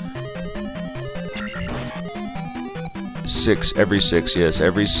 6. Every 6. Yes,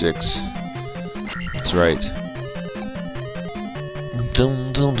 every 6. That's right.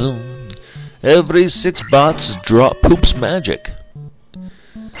 Dum dum dum. Every 6 bots drop poops magic.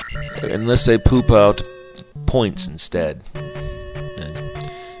 Unless they poop out points instead. And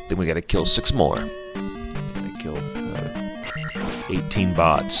then we gotta kill 6 more. Gotta kill 18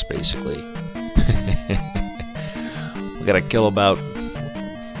 bots, basically. We gotta kill about...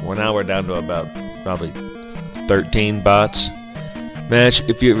 Well, now we're down to about probably 13 bots. Match,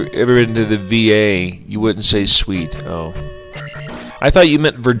 if you've ever been to the VA, you wouldn't say sweet. Oh. I thought you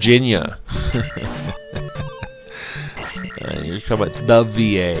meant Virginia. You're talking about the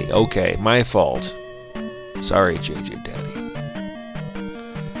VA. Okay, my fault. Sorry, JJ Daddy.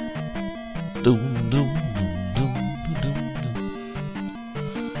 Doom, doom, doom, doom,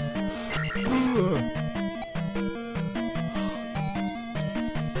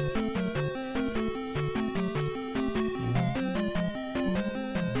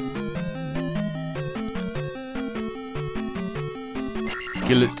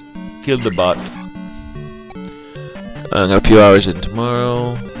 Kill it. Kill the bot. I got a few hours in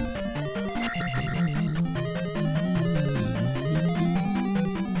tomorrow.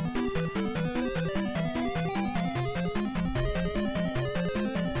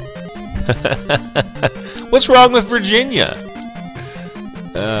 What's wrong with Virginia?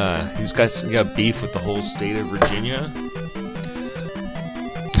 He's got beef with the whole state of Virginia.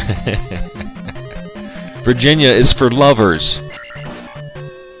 Virginia is for lovers.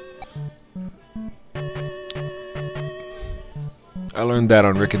 I learned that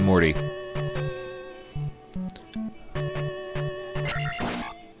on Rick and Morty.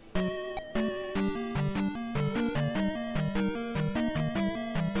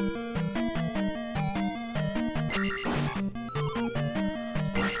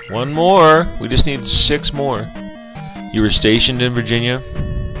 One more. We just need 6 more. You were stationed in Virginia?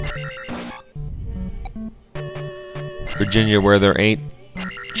 Virginia, where there ain't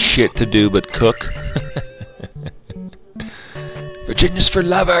shit to do but cook. Virginia's for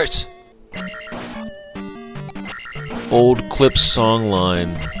lovers. Old Clips song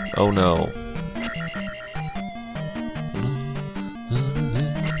line. Oh no.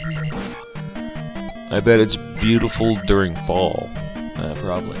 I bet it's beautiful during fall.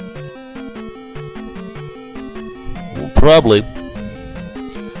 Probably. Well, probably.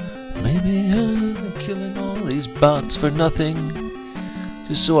 Maybe I'm killing all these bots for nothing,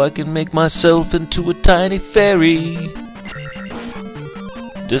 just so I can make myself into a tiny fairy.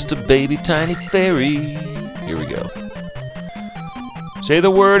 Just a baby tiny fairy. Here we go. Say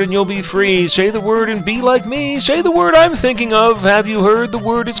the word and you'll be free. Say the word and be like me. Say the word I'm thinking of. Have you heard the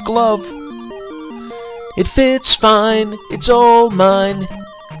word? It's glove. It fits fine. It's all mine.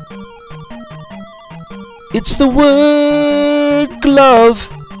 It's the word glove.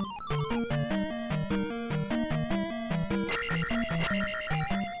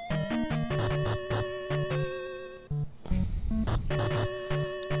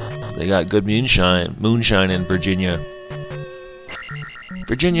 They got good moonshine in Virginia.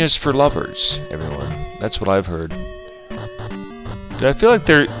 Virginia's for lovers, everyone. That's what I've heard. Did I feel like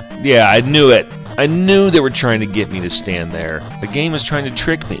they're... Yeah, I knew it. I knew they were trying to get me to stand there. The game was trying to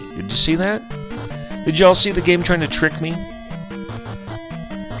trick me. Did you see that? Did y'all see the game trying to trick me?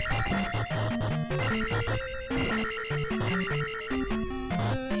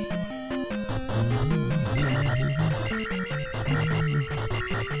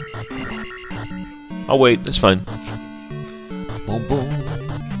 I'll wait, that's fine. Boom, boom.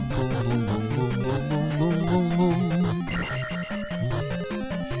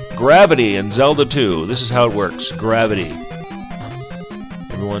 Gravity in Zelda II. This is how it works. Gravity.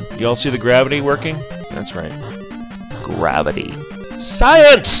 Everyone, y'all see the gravity working? That's right. Gravity.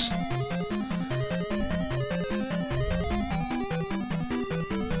 Science!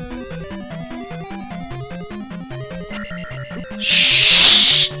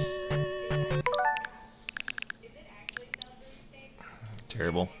 Shh!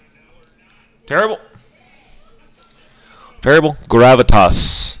 Terrible. Terrible. Terrible.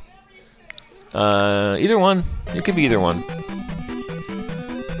 Gravitas. Either one. It could be either one.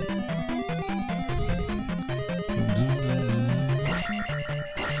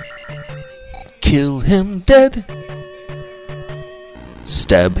 Kill him dead.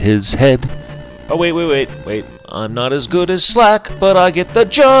 Stab his head. Oh, wait. I'm not as good as Slack, but I get the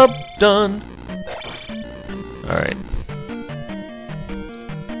job done. Alright.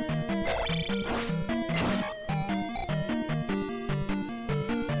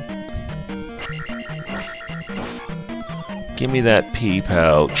 Give me that pea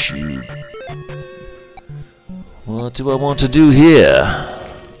pouch, you... What do I want to do here?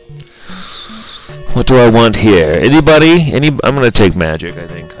 What do I want here? Anybody? I'm gonna take magic, I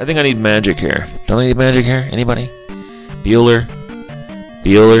think. I think I need magic here. Don't I need magic here? Anybody? Bueller?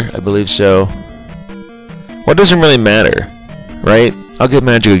 I believe so. Well, it doesn't really matter, right? I'll get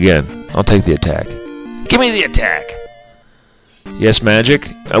magic again. I'll take the attack. Give me the attack! Yes, magic?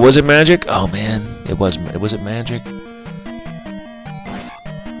 Was it magic? Oh, man. It was it magic?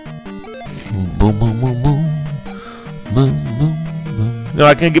 Boom, boom, boom, boom. Boom, boom, boom. No,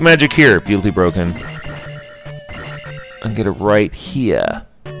 I can't get magic here. Beautifully broken. I can get it right here.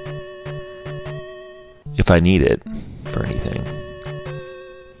 If I need it for anything.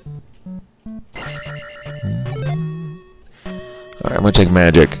 Alright, I'm gonna take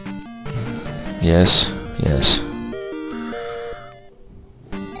magic. Yes.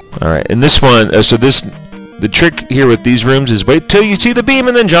 Alright, and this one, the trick here with these rooms is wait till you see the beam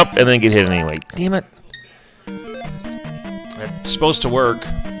and then jump and then get hit anyway. Damn it. That's supposed to work.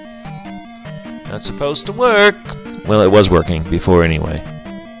 Not supposed to work. Well, it was working before anyway.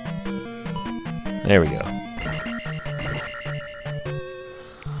 There we go.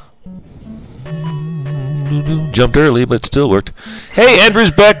 Jumped early, but still worked. Hey,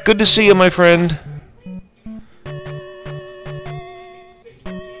 Andrew's back. Good to see you, my friend.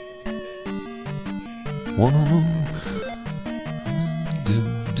 The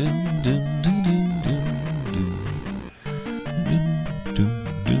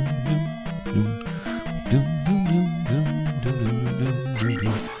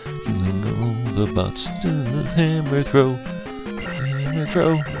bots to the hammer throw. Hammer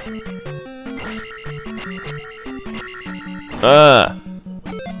throw.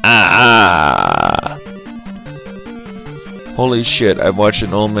 Holy shit, I've watched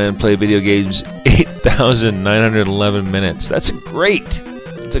an old man play video games 8,911 minutes. That's great.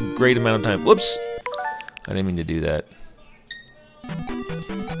 That's a great amount of time. Whoops. I didn't mean to do that.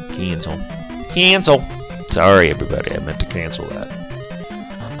 Cancel. Cancel. Sorry, everybody. I meant to cancel that.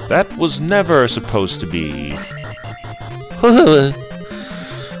 That was never supposed to be. I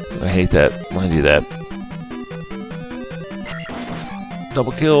hate that when I do that.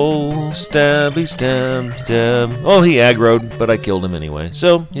 Double kill, stabby, stab, stab. Oh, he aggroed, but I killed him anyway,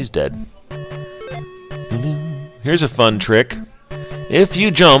 so he's dead. Here's a fun trick. If you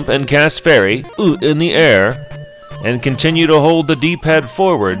jump and cast fairy in the air and continue to hold the D-pad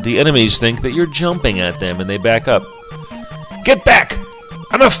forward, the enemies think that you're jumping at them and they back up. Get back!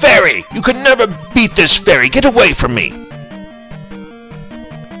 I'm a fairy! You could never beat this fairy! Get away from me!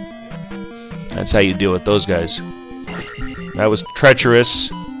 That's how you deal with those guys. That was treacherous,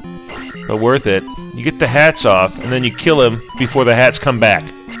 but worth it. You get the hats off, and then you kill him before the hats come back.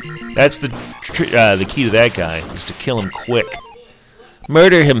 That's the key to that guy, is to kill him quick.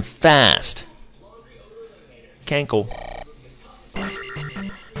 Murder him fast. Cankle.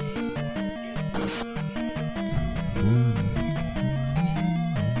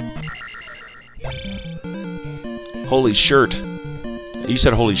 Holy shirt. You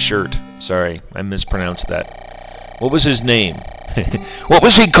said holy shirt. Sorry, I mispronounced that. What was his name? What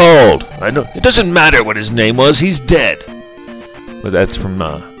was he called? I know it doesn't matter what his name was. He's dead. But that's from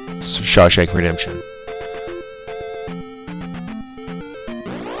Shawshank Redemption.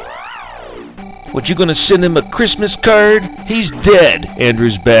 What, you gonna send him a Christmas card? He's dead.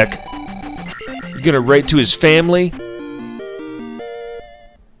 Andrew's back. You gonna write to his family?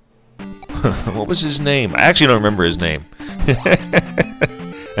 What was his name? I actually don't remember his name.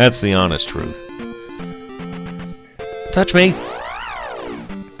 That's the honest truth. Touch me.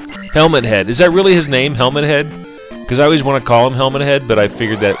 Helmet Head. Is that really his name, Helmet Head? Because I always want to call him Helmet Head, but I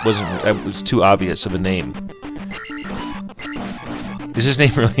figured that was too obvious of a name. Is his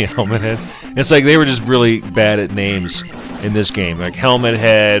name really Helmet Head? It's like they were just really bad at names in this game. Like Helmet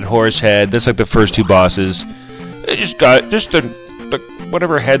Head, Horse Head. That's like the first two bosses. They just got the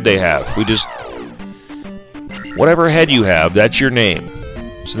whatever head they have. Whatever head you have, that's your name.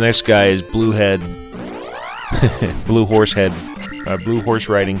 So the next guy is Blue Head. Blue Horse Head. Blue Horse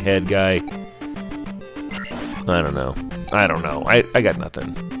Riding Head guy. I don't know. I got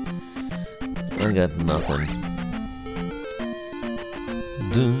nothing. I got nothing.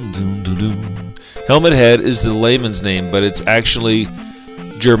 Doom, doom, doom, doom. Helmet Head is the layman's name, but it's actually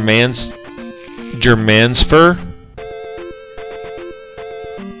Germansfer.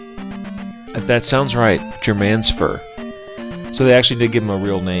 That sounds right. Germansfer. So they actually did give him a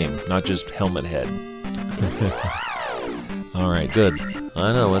real name, not just Helmet Head. Alright, good.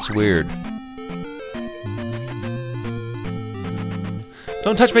 I know, that's weird.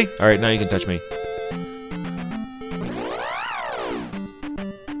 Don't touch me! Alright, now you can touch me.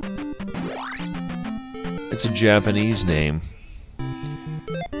 It's a Japanese name.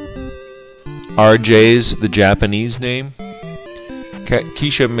 RJ's the Japanese name.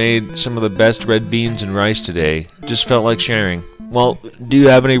 Keisha made some of the best red beans and rice today. Just felt like sharing. Well, do you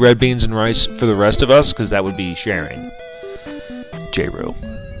have any red beans and rice for the rest of us? Because that would be sharing. J-Ro.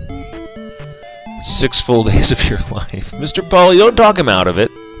 6 full days of your life. Mr. Paul, you don't talk him out of it.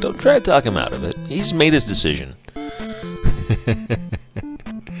 Don't try to talk him out of it. He's made his decision.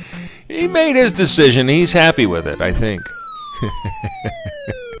 He made his decision. He's happy with it, I think.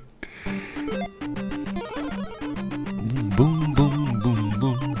 Boom, boom, boom,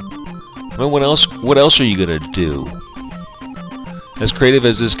 boom. Well, what else are you gonna do? As creative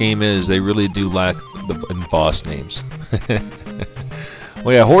as this game is, they really do lack the boss names.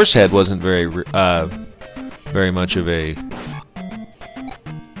 Well, yeah, Horsehead wasn't very much of a.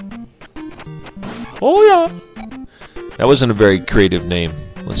 Oh yeah, that wasn't a very creative name.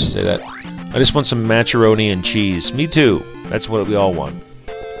 Let's just say that. I just want some macaroni and cheese. Me too. That's what we all want.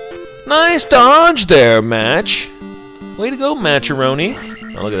 Nice dodge there, Match. Way to go, Macaroni.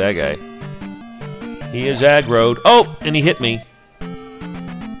 Oh, look at that guy. He is aggroed. Oh, and he hit me.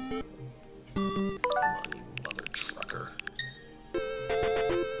 Mother trucker.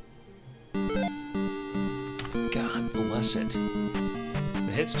 God bless it.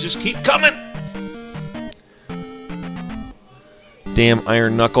 The hits just keep coming. Damn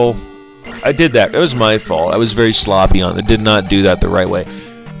iron knuckle. I did that. It was my fault. I was very sloppy on it. Did not do that the right way.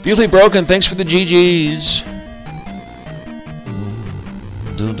 Beautifully Broken, thanks for the GGs.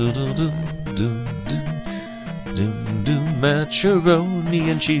 Macaroni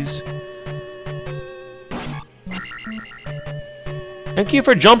and cheese. Thank you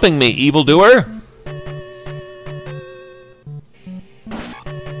for jumping me, evildoer.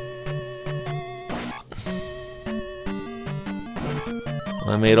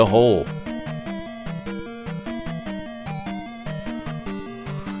 I made a hole.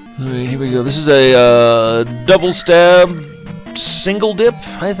 Alright, here we go. This is a double stab single dip,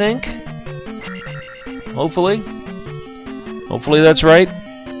 I think. Hopefully. Hopefully that's right.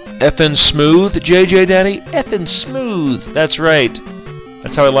 Effin' smooth, JJ Daddy. Effin' smooth. That's right.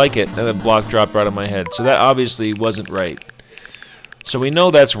 That's how I like it. And the block dropped right on my head. So that obviously wasn't right. So we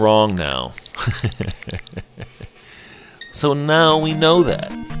know that's wrong now. So now we know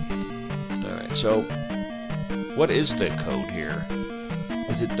that. Alright, so what is the code here?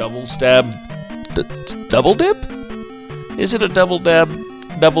 Is it double stab? Double dip? Is it a double dab?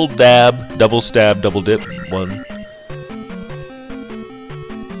 Double dab? Double stab? Double dip? 1,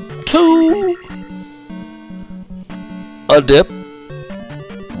 2. A dip.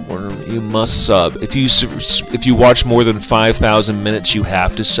 You must sub. If you watch more than 5,000 minutes, you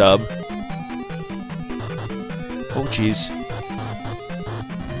have to sub. Oh, jeez.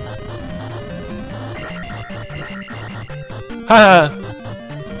 Ha!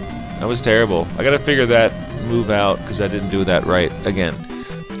 That was terrible. I gotta figure that move out because I didn't do that right again.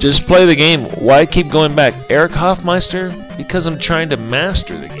 Just play the game. Why keep going back? Eric Hoffmeister? Because I'm trying to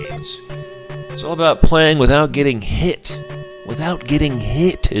master the games. It's all about playing without getting hit. Without getting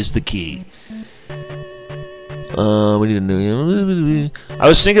hit is the key. We need to do. I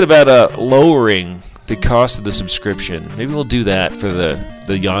was thinking about lowering the cost of the subscription. Maybe we'll do that for the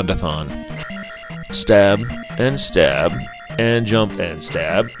Yondathon. Stab and stab and jump and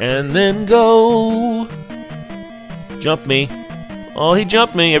stab and then go. Jump me. Oh, he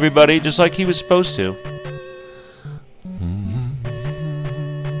jumped me, everybody, just like he was supposed to.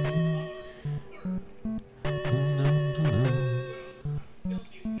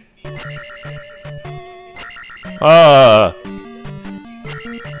 Ah.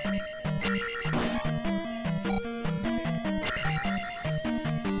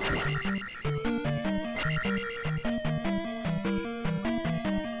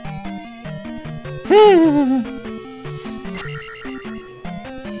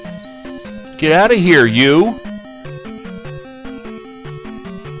 Get out of here, you!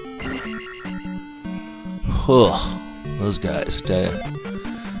 Ugh, those guys, I tell ya.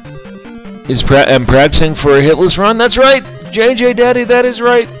 I'm practicing for a hitless run? That's right! JJ Daddy, that is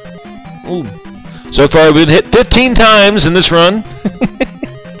right! Ooh. So far I've been hit 15 times in this run.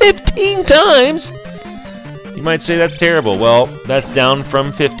 15 times?! You might say that's terrible. Well, that's down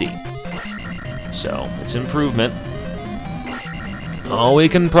from 50. So, it's improvement. All we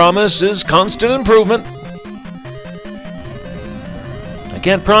can promise is constant improvement. I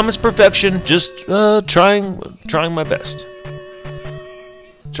can't promise perfection, just trying my best.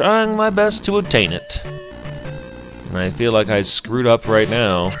 Trying my best to attain it. And I feel like I screwed up right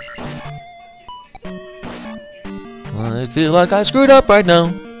now. I feel like I screwed up right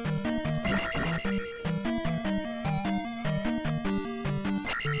now.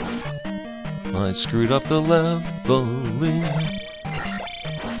 I screwed up the leveling.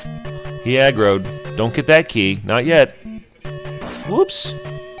 He aggroed. Don't get that key. Not yet. Whoops.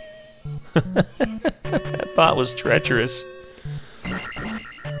 That bot was treacherous.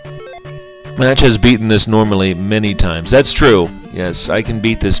 Match has beaten this normally many times. That's true. Yes, I can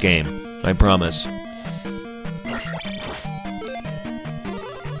beat this game. I promise.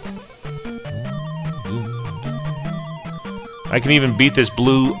 I can even beat this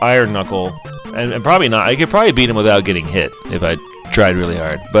blue iron knuckle. And probably not. I could probably beat him without getting hit if I tried really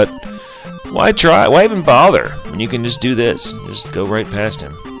hard. But why try? Why even bother when you can just do this? Just go right past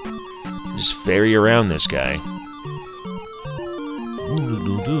him. Just ferry around this guy.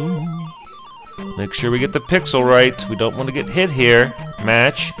 Make sure we get the pixel right. We don't want to get hit here.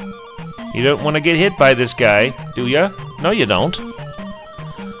 Match. You don't want to get hit by this guy, do ya? No, you don't.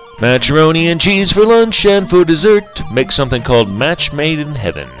 Macaroni and cheese for lunch and for dessert. Make something called Match Made in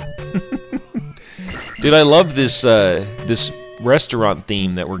Heaven. Dude, I love this this restaurant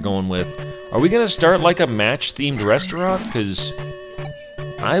theme that we're going with. Are we gonna start like a match-themed restaurant? Because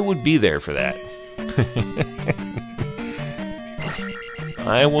I would be there for that.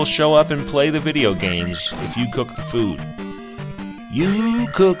 I will show up and play the video games if you cook the food. You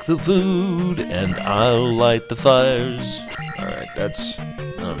cook the food and I'll light the fires. Alright, That's...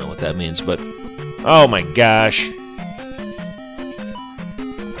 I don't know what that means, but... Oh my gosh.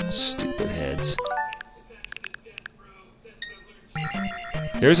 Stupid heads.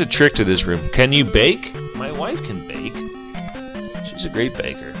 There's a trick to this room. Can you bake? My wife can bake. She's a great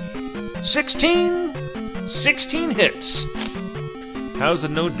baker. 16 hits. How's the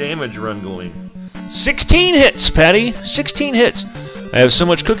no damage run going? 16 hits, Patty. 16 hits. I have so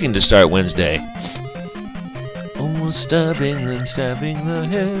much cooking to start Wednesday. Oh, stabbing the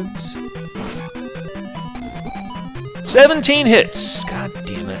heads. 17 hits. God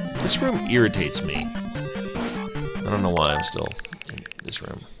damn it. This room irritates me. I don't know why I'm still in this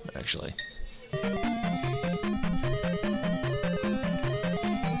room, actually.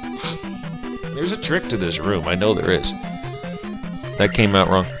 There's a trick to this room. I know there is. That came out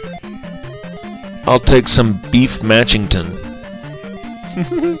wrong. I'll take some beef Matchington.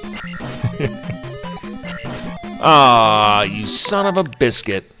 Ah, you son of a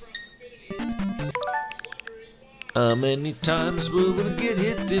biscuit. How many times we're gonna get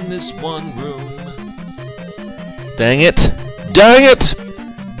hit in this one room? Dang it! Dang it!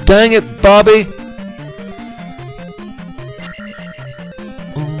 Dang it, Bobby!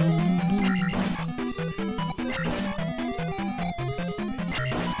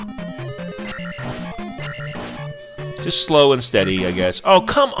 Just slow and steady, I guess. Oh,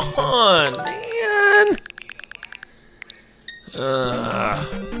 come on, man!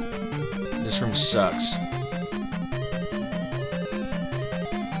 This room sucks.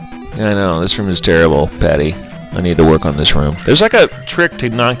 Yeah, I know, this room is terrible, Patty. I need to work on this room. There's like a trick to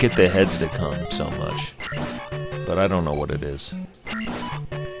not get the heads to come so much. But I don't know what it is.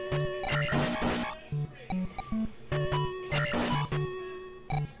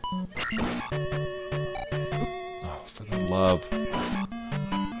 Oh, for the love.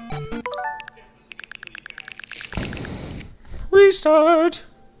 Restart!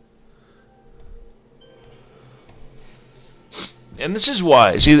 And this is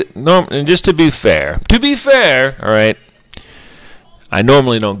why. See, no, and just to be fair, all right, I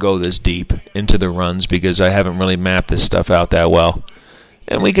normally don't go this deep into the runs because I haven't really mapped this stuff out that well.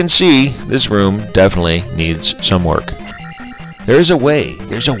 And we can see this room definitely needs some work. There's a way.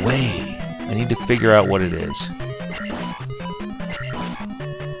 There's a way. I need to figure out what it is.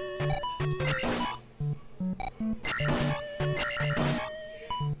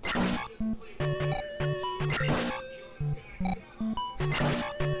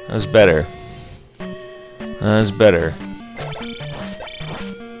 That's better. That's better.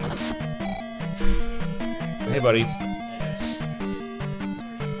 Hey, buddy.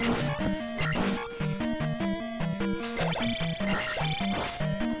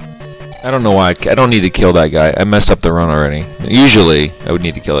 I don't know why. I don't need to kill that guy. I messed up the run already. Usually, I would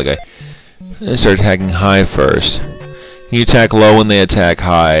need to kill that guy. I start attacking high first. You attack low when they attack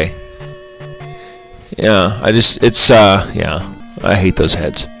high. Yeah, yeah. I hate those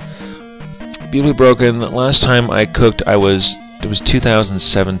heads. Beautifully broken. The last time I cooked, it was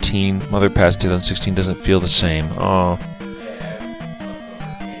 2017. Mother passed 2016. Doesn't feel the same. Oh.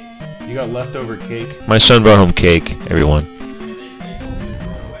 You got leftover cake? My son brought home cake, everyone.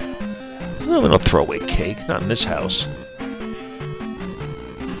 No, we don't throw away cake. Not in this house.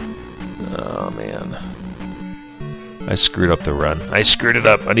 Oh, man. I screwed up the run. I screwed it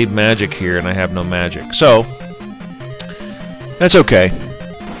up. I need magic here, and I have no magic. So, that's okay.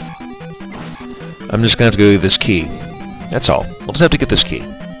 I'm just going to have to go get this key. That's all. We'll just have to get this key.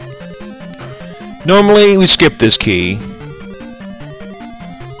 Normally, we skip this key.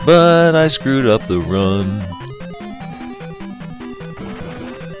 But I screwed up the run.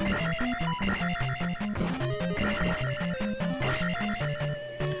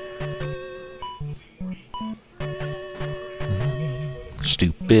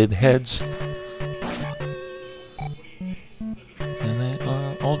 Stupid heads. And they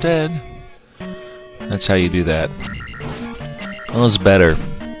are all dead. That's how you do that. Well, it's better.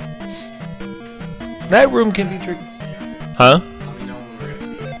 That room can be tricky. Huh?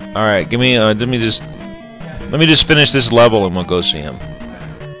 All right, give me. Let me just finish this level and we'll go see him.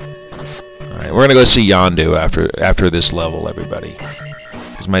 All right, we're gonna go see Yondu after this level, everybody,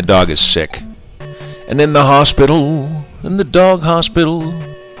 because my dog is sick. And in the hospital, in the dog hospital.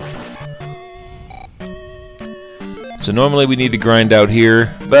 So normally we need to grind out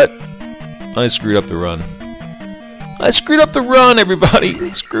here, but I screwed up the run. I screwed up the run, everybody.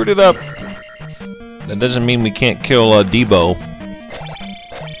 I screwed it up. That doesn't mean we can't kill Debo.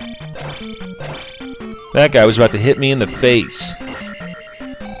 That guy was about to hit me in the face.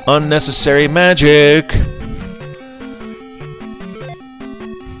 Unnecessary magic.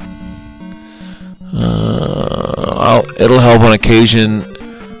 It'll help on occasion,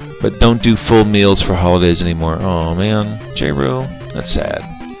 but don't do full meals for holidays anymore. Oh man, J-Ro, that's sad.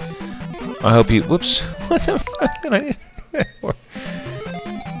 I hope you. Whoops. What the fuck did I do that for?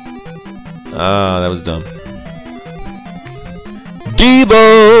 Ah, that was dumb.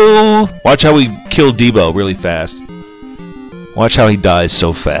 Debo! Watch how we kill Debo really fast. Watch how he dies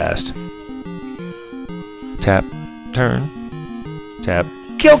so fast. Tap, turn, tap,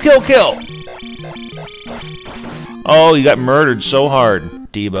 kill, kill, kill! Oh, you got murdered so hard,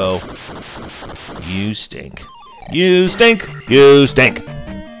 Debo. You stink. You stink. You stink.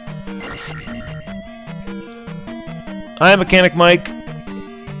 Hi, Mechanic Mike.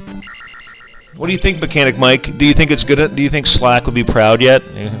 What do you think, Mechanic Mike? Do you think it's good? Do you think Slack would be proud yet?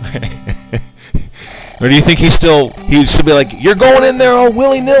 Or do you think he'd still be like, "You're going in there all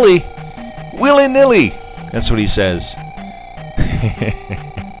willy-nilly, willy-nilly"? That's what he says.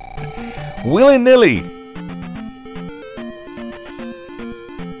 Willy-nilly.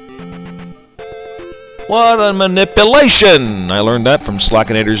 What a manipulation! I learned that from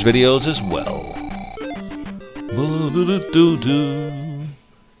Slackinator's videos as well.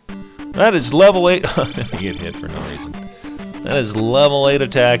 That is level 8. Get hit for no reason. That is level 8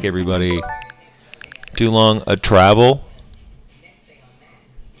 attack, everybody. Too long a travel.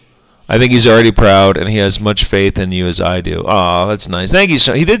 I think he's already proud, and he has much faith in you as I do. Aw, that's nice. Thank you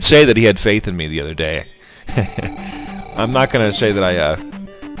so. He did say that he had faith in me the other day. I'm not gonna say that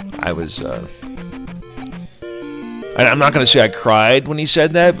I was. I'm not gonna say I cried when he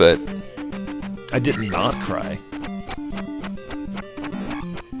said that, but I did not cry.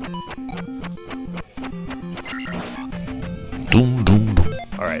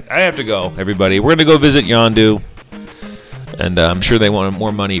 Alright, I have to go, everybody. We're going to go visit Yondu. And I'm sure they want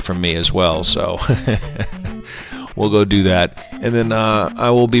more money from me as well, so we'll go do that. And then I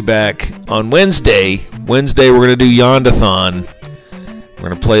will be back on Wednesday. Wednesday, we're going to do Yondathon. We're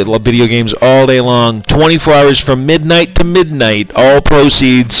going to play video games all day long, 24 hours from midnight to midnight. All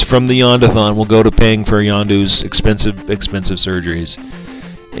proceeds from the Yondathon will go to paying for Yondu's expensive surgeries.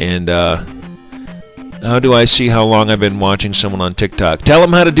 And how do I see how long I've been watching someone on TikTok? Tell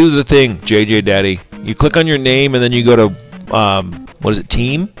them how to do the thing, JJ Daddy. You click on your name and then you go to, what is it,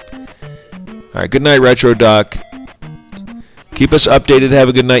 Team? All right, good night, Retro Doc. Keep us updated. Have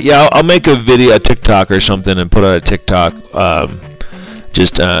a good night. Yeah, I'll make a video, a TikTok or something, and put out a TikTok.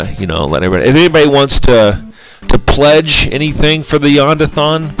 Just you know, let everybody. If anybody wants to pledge anything for the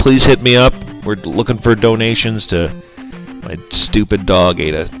Yondathon, please hit me up. We're looking for donations to. My stupid dog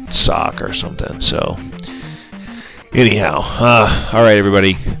ate a sock or something. So, anyhow, all right,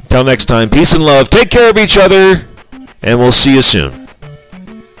 everybody. Till next time, peace and love. Take care of each other, and we'll see you soon.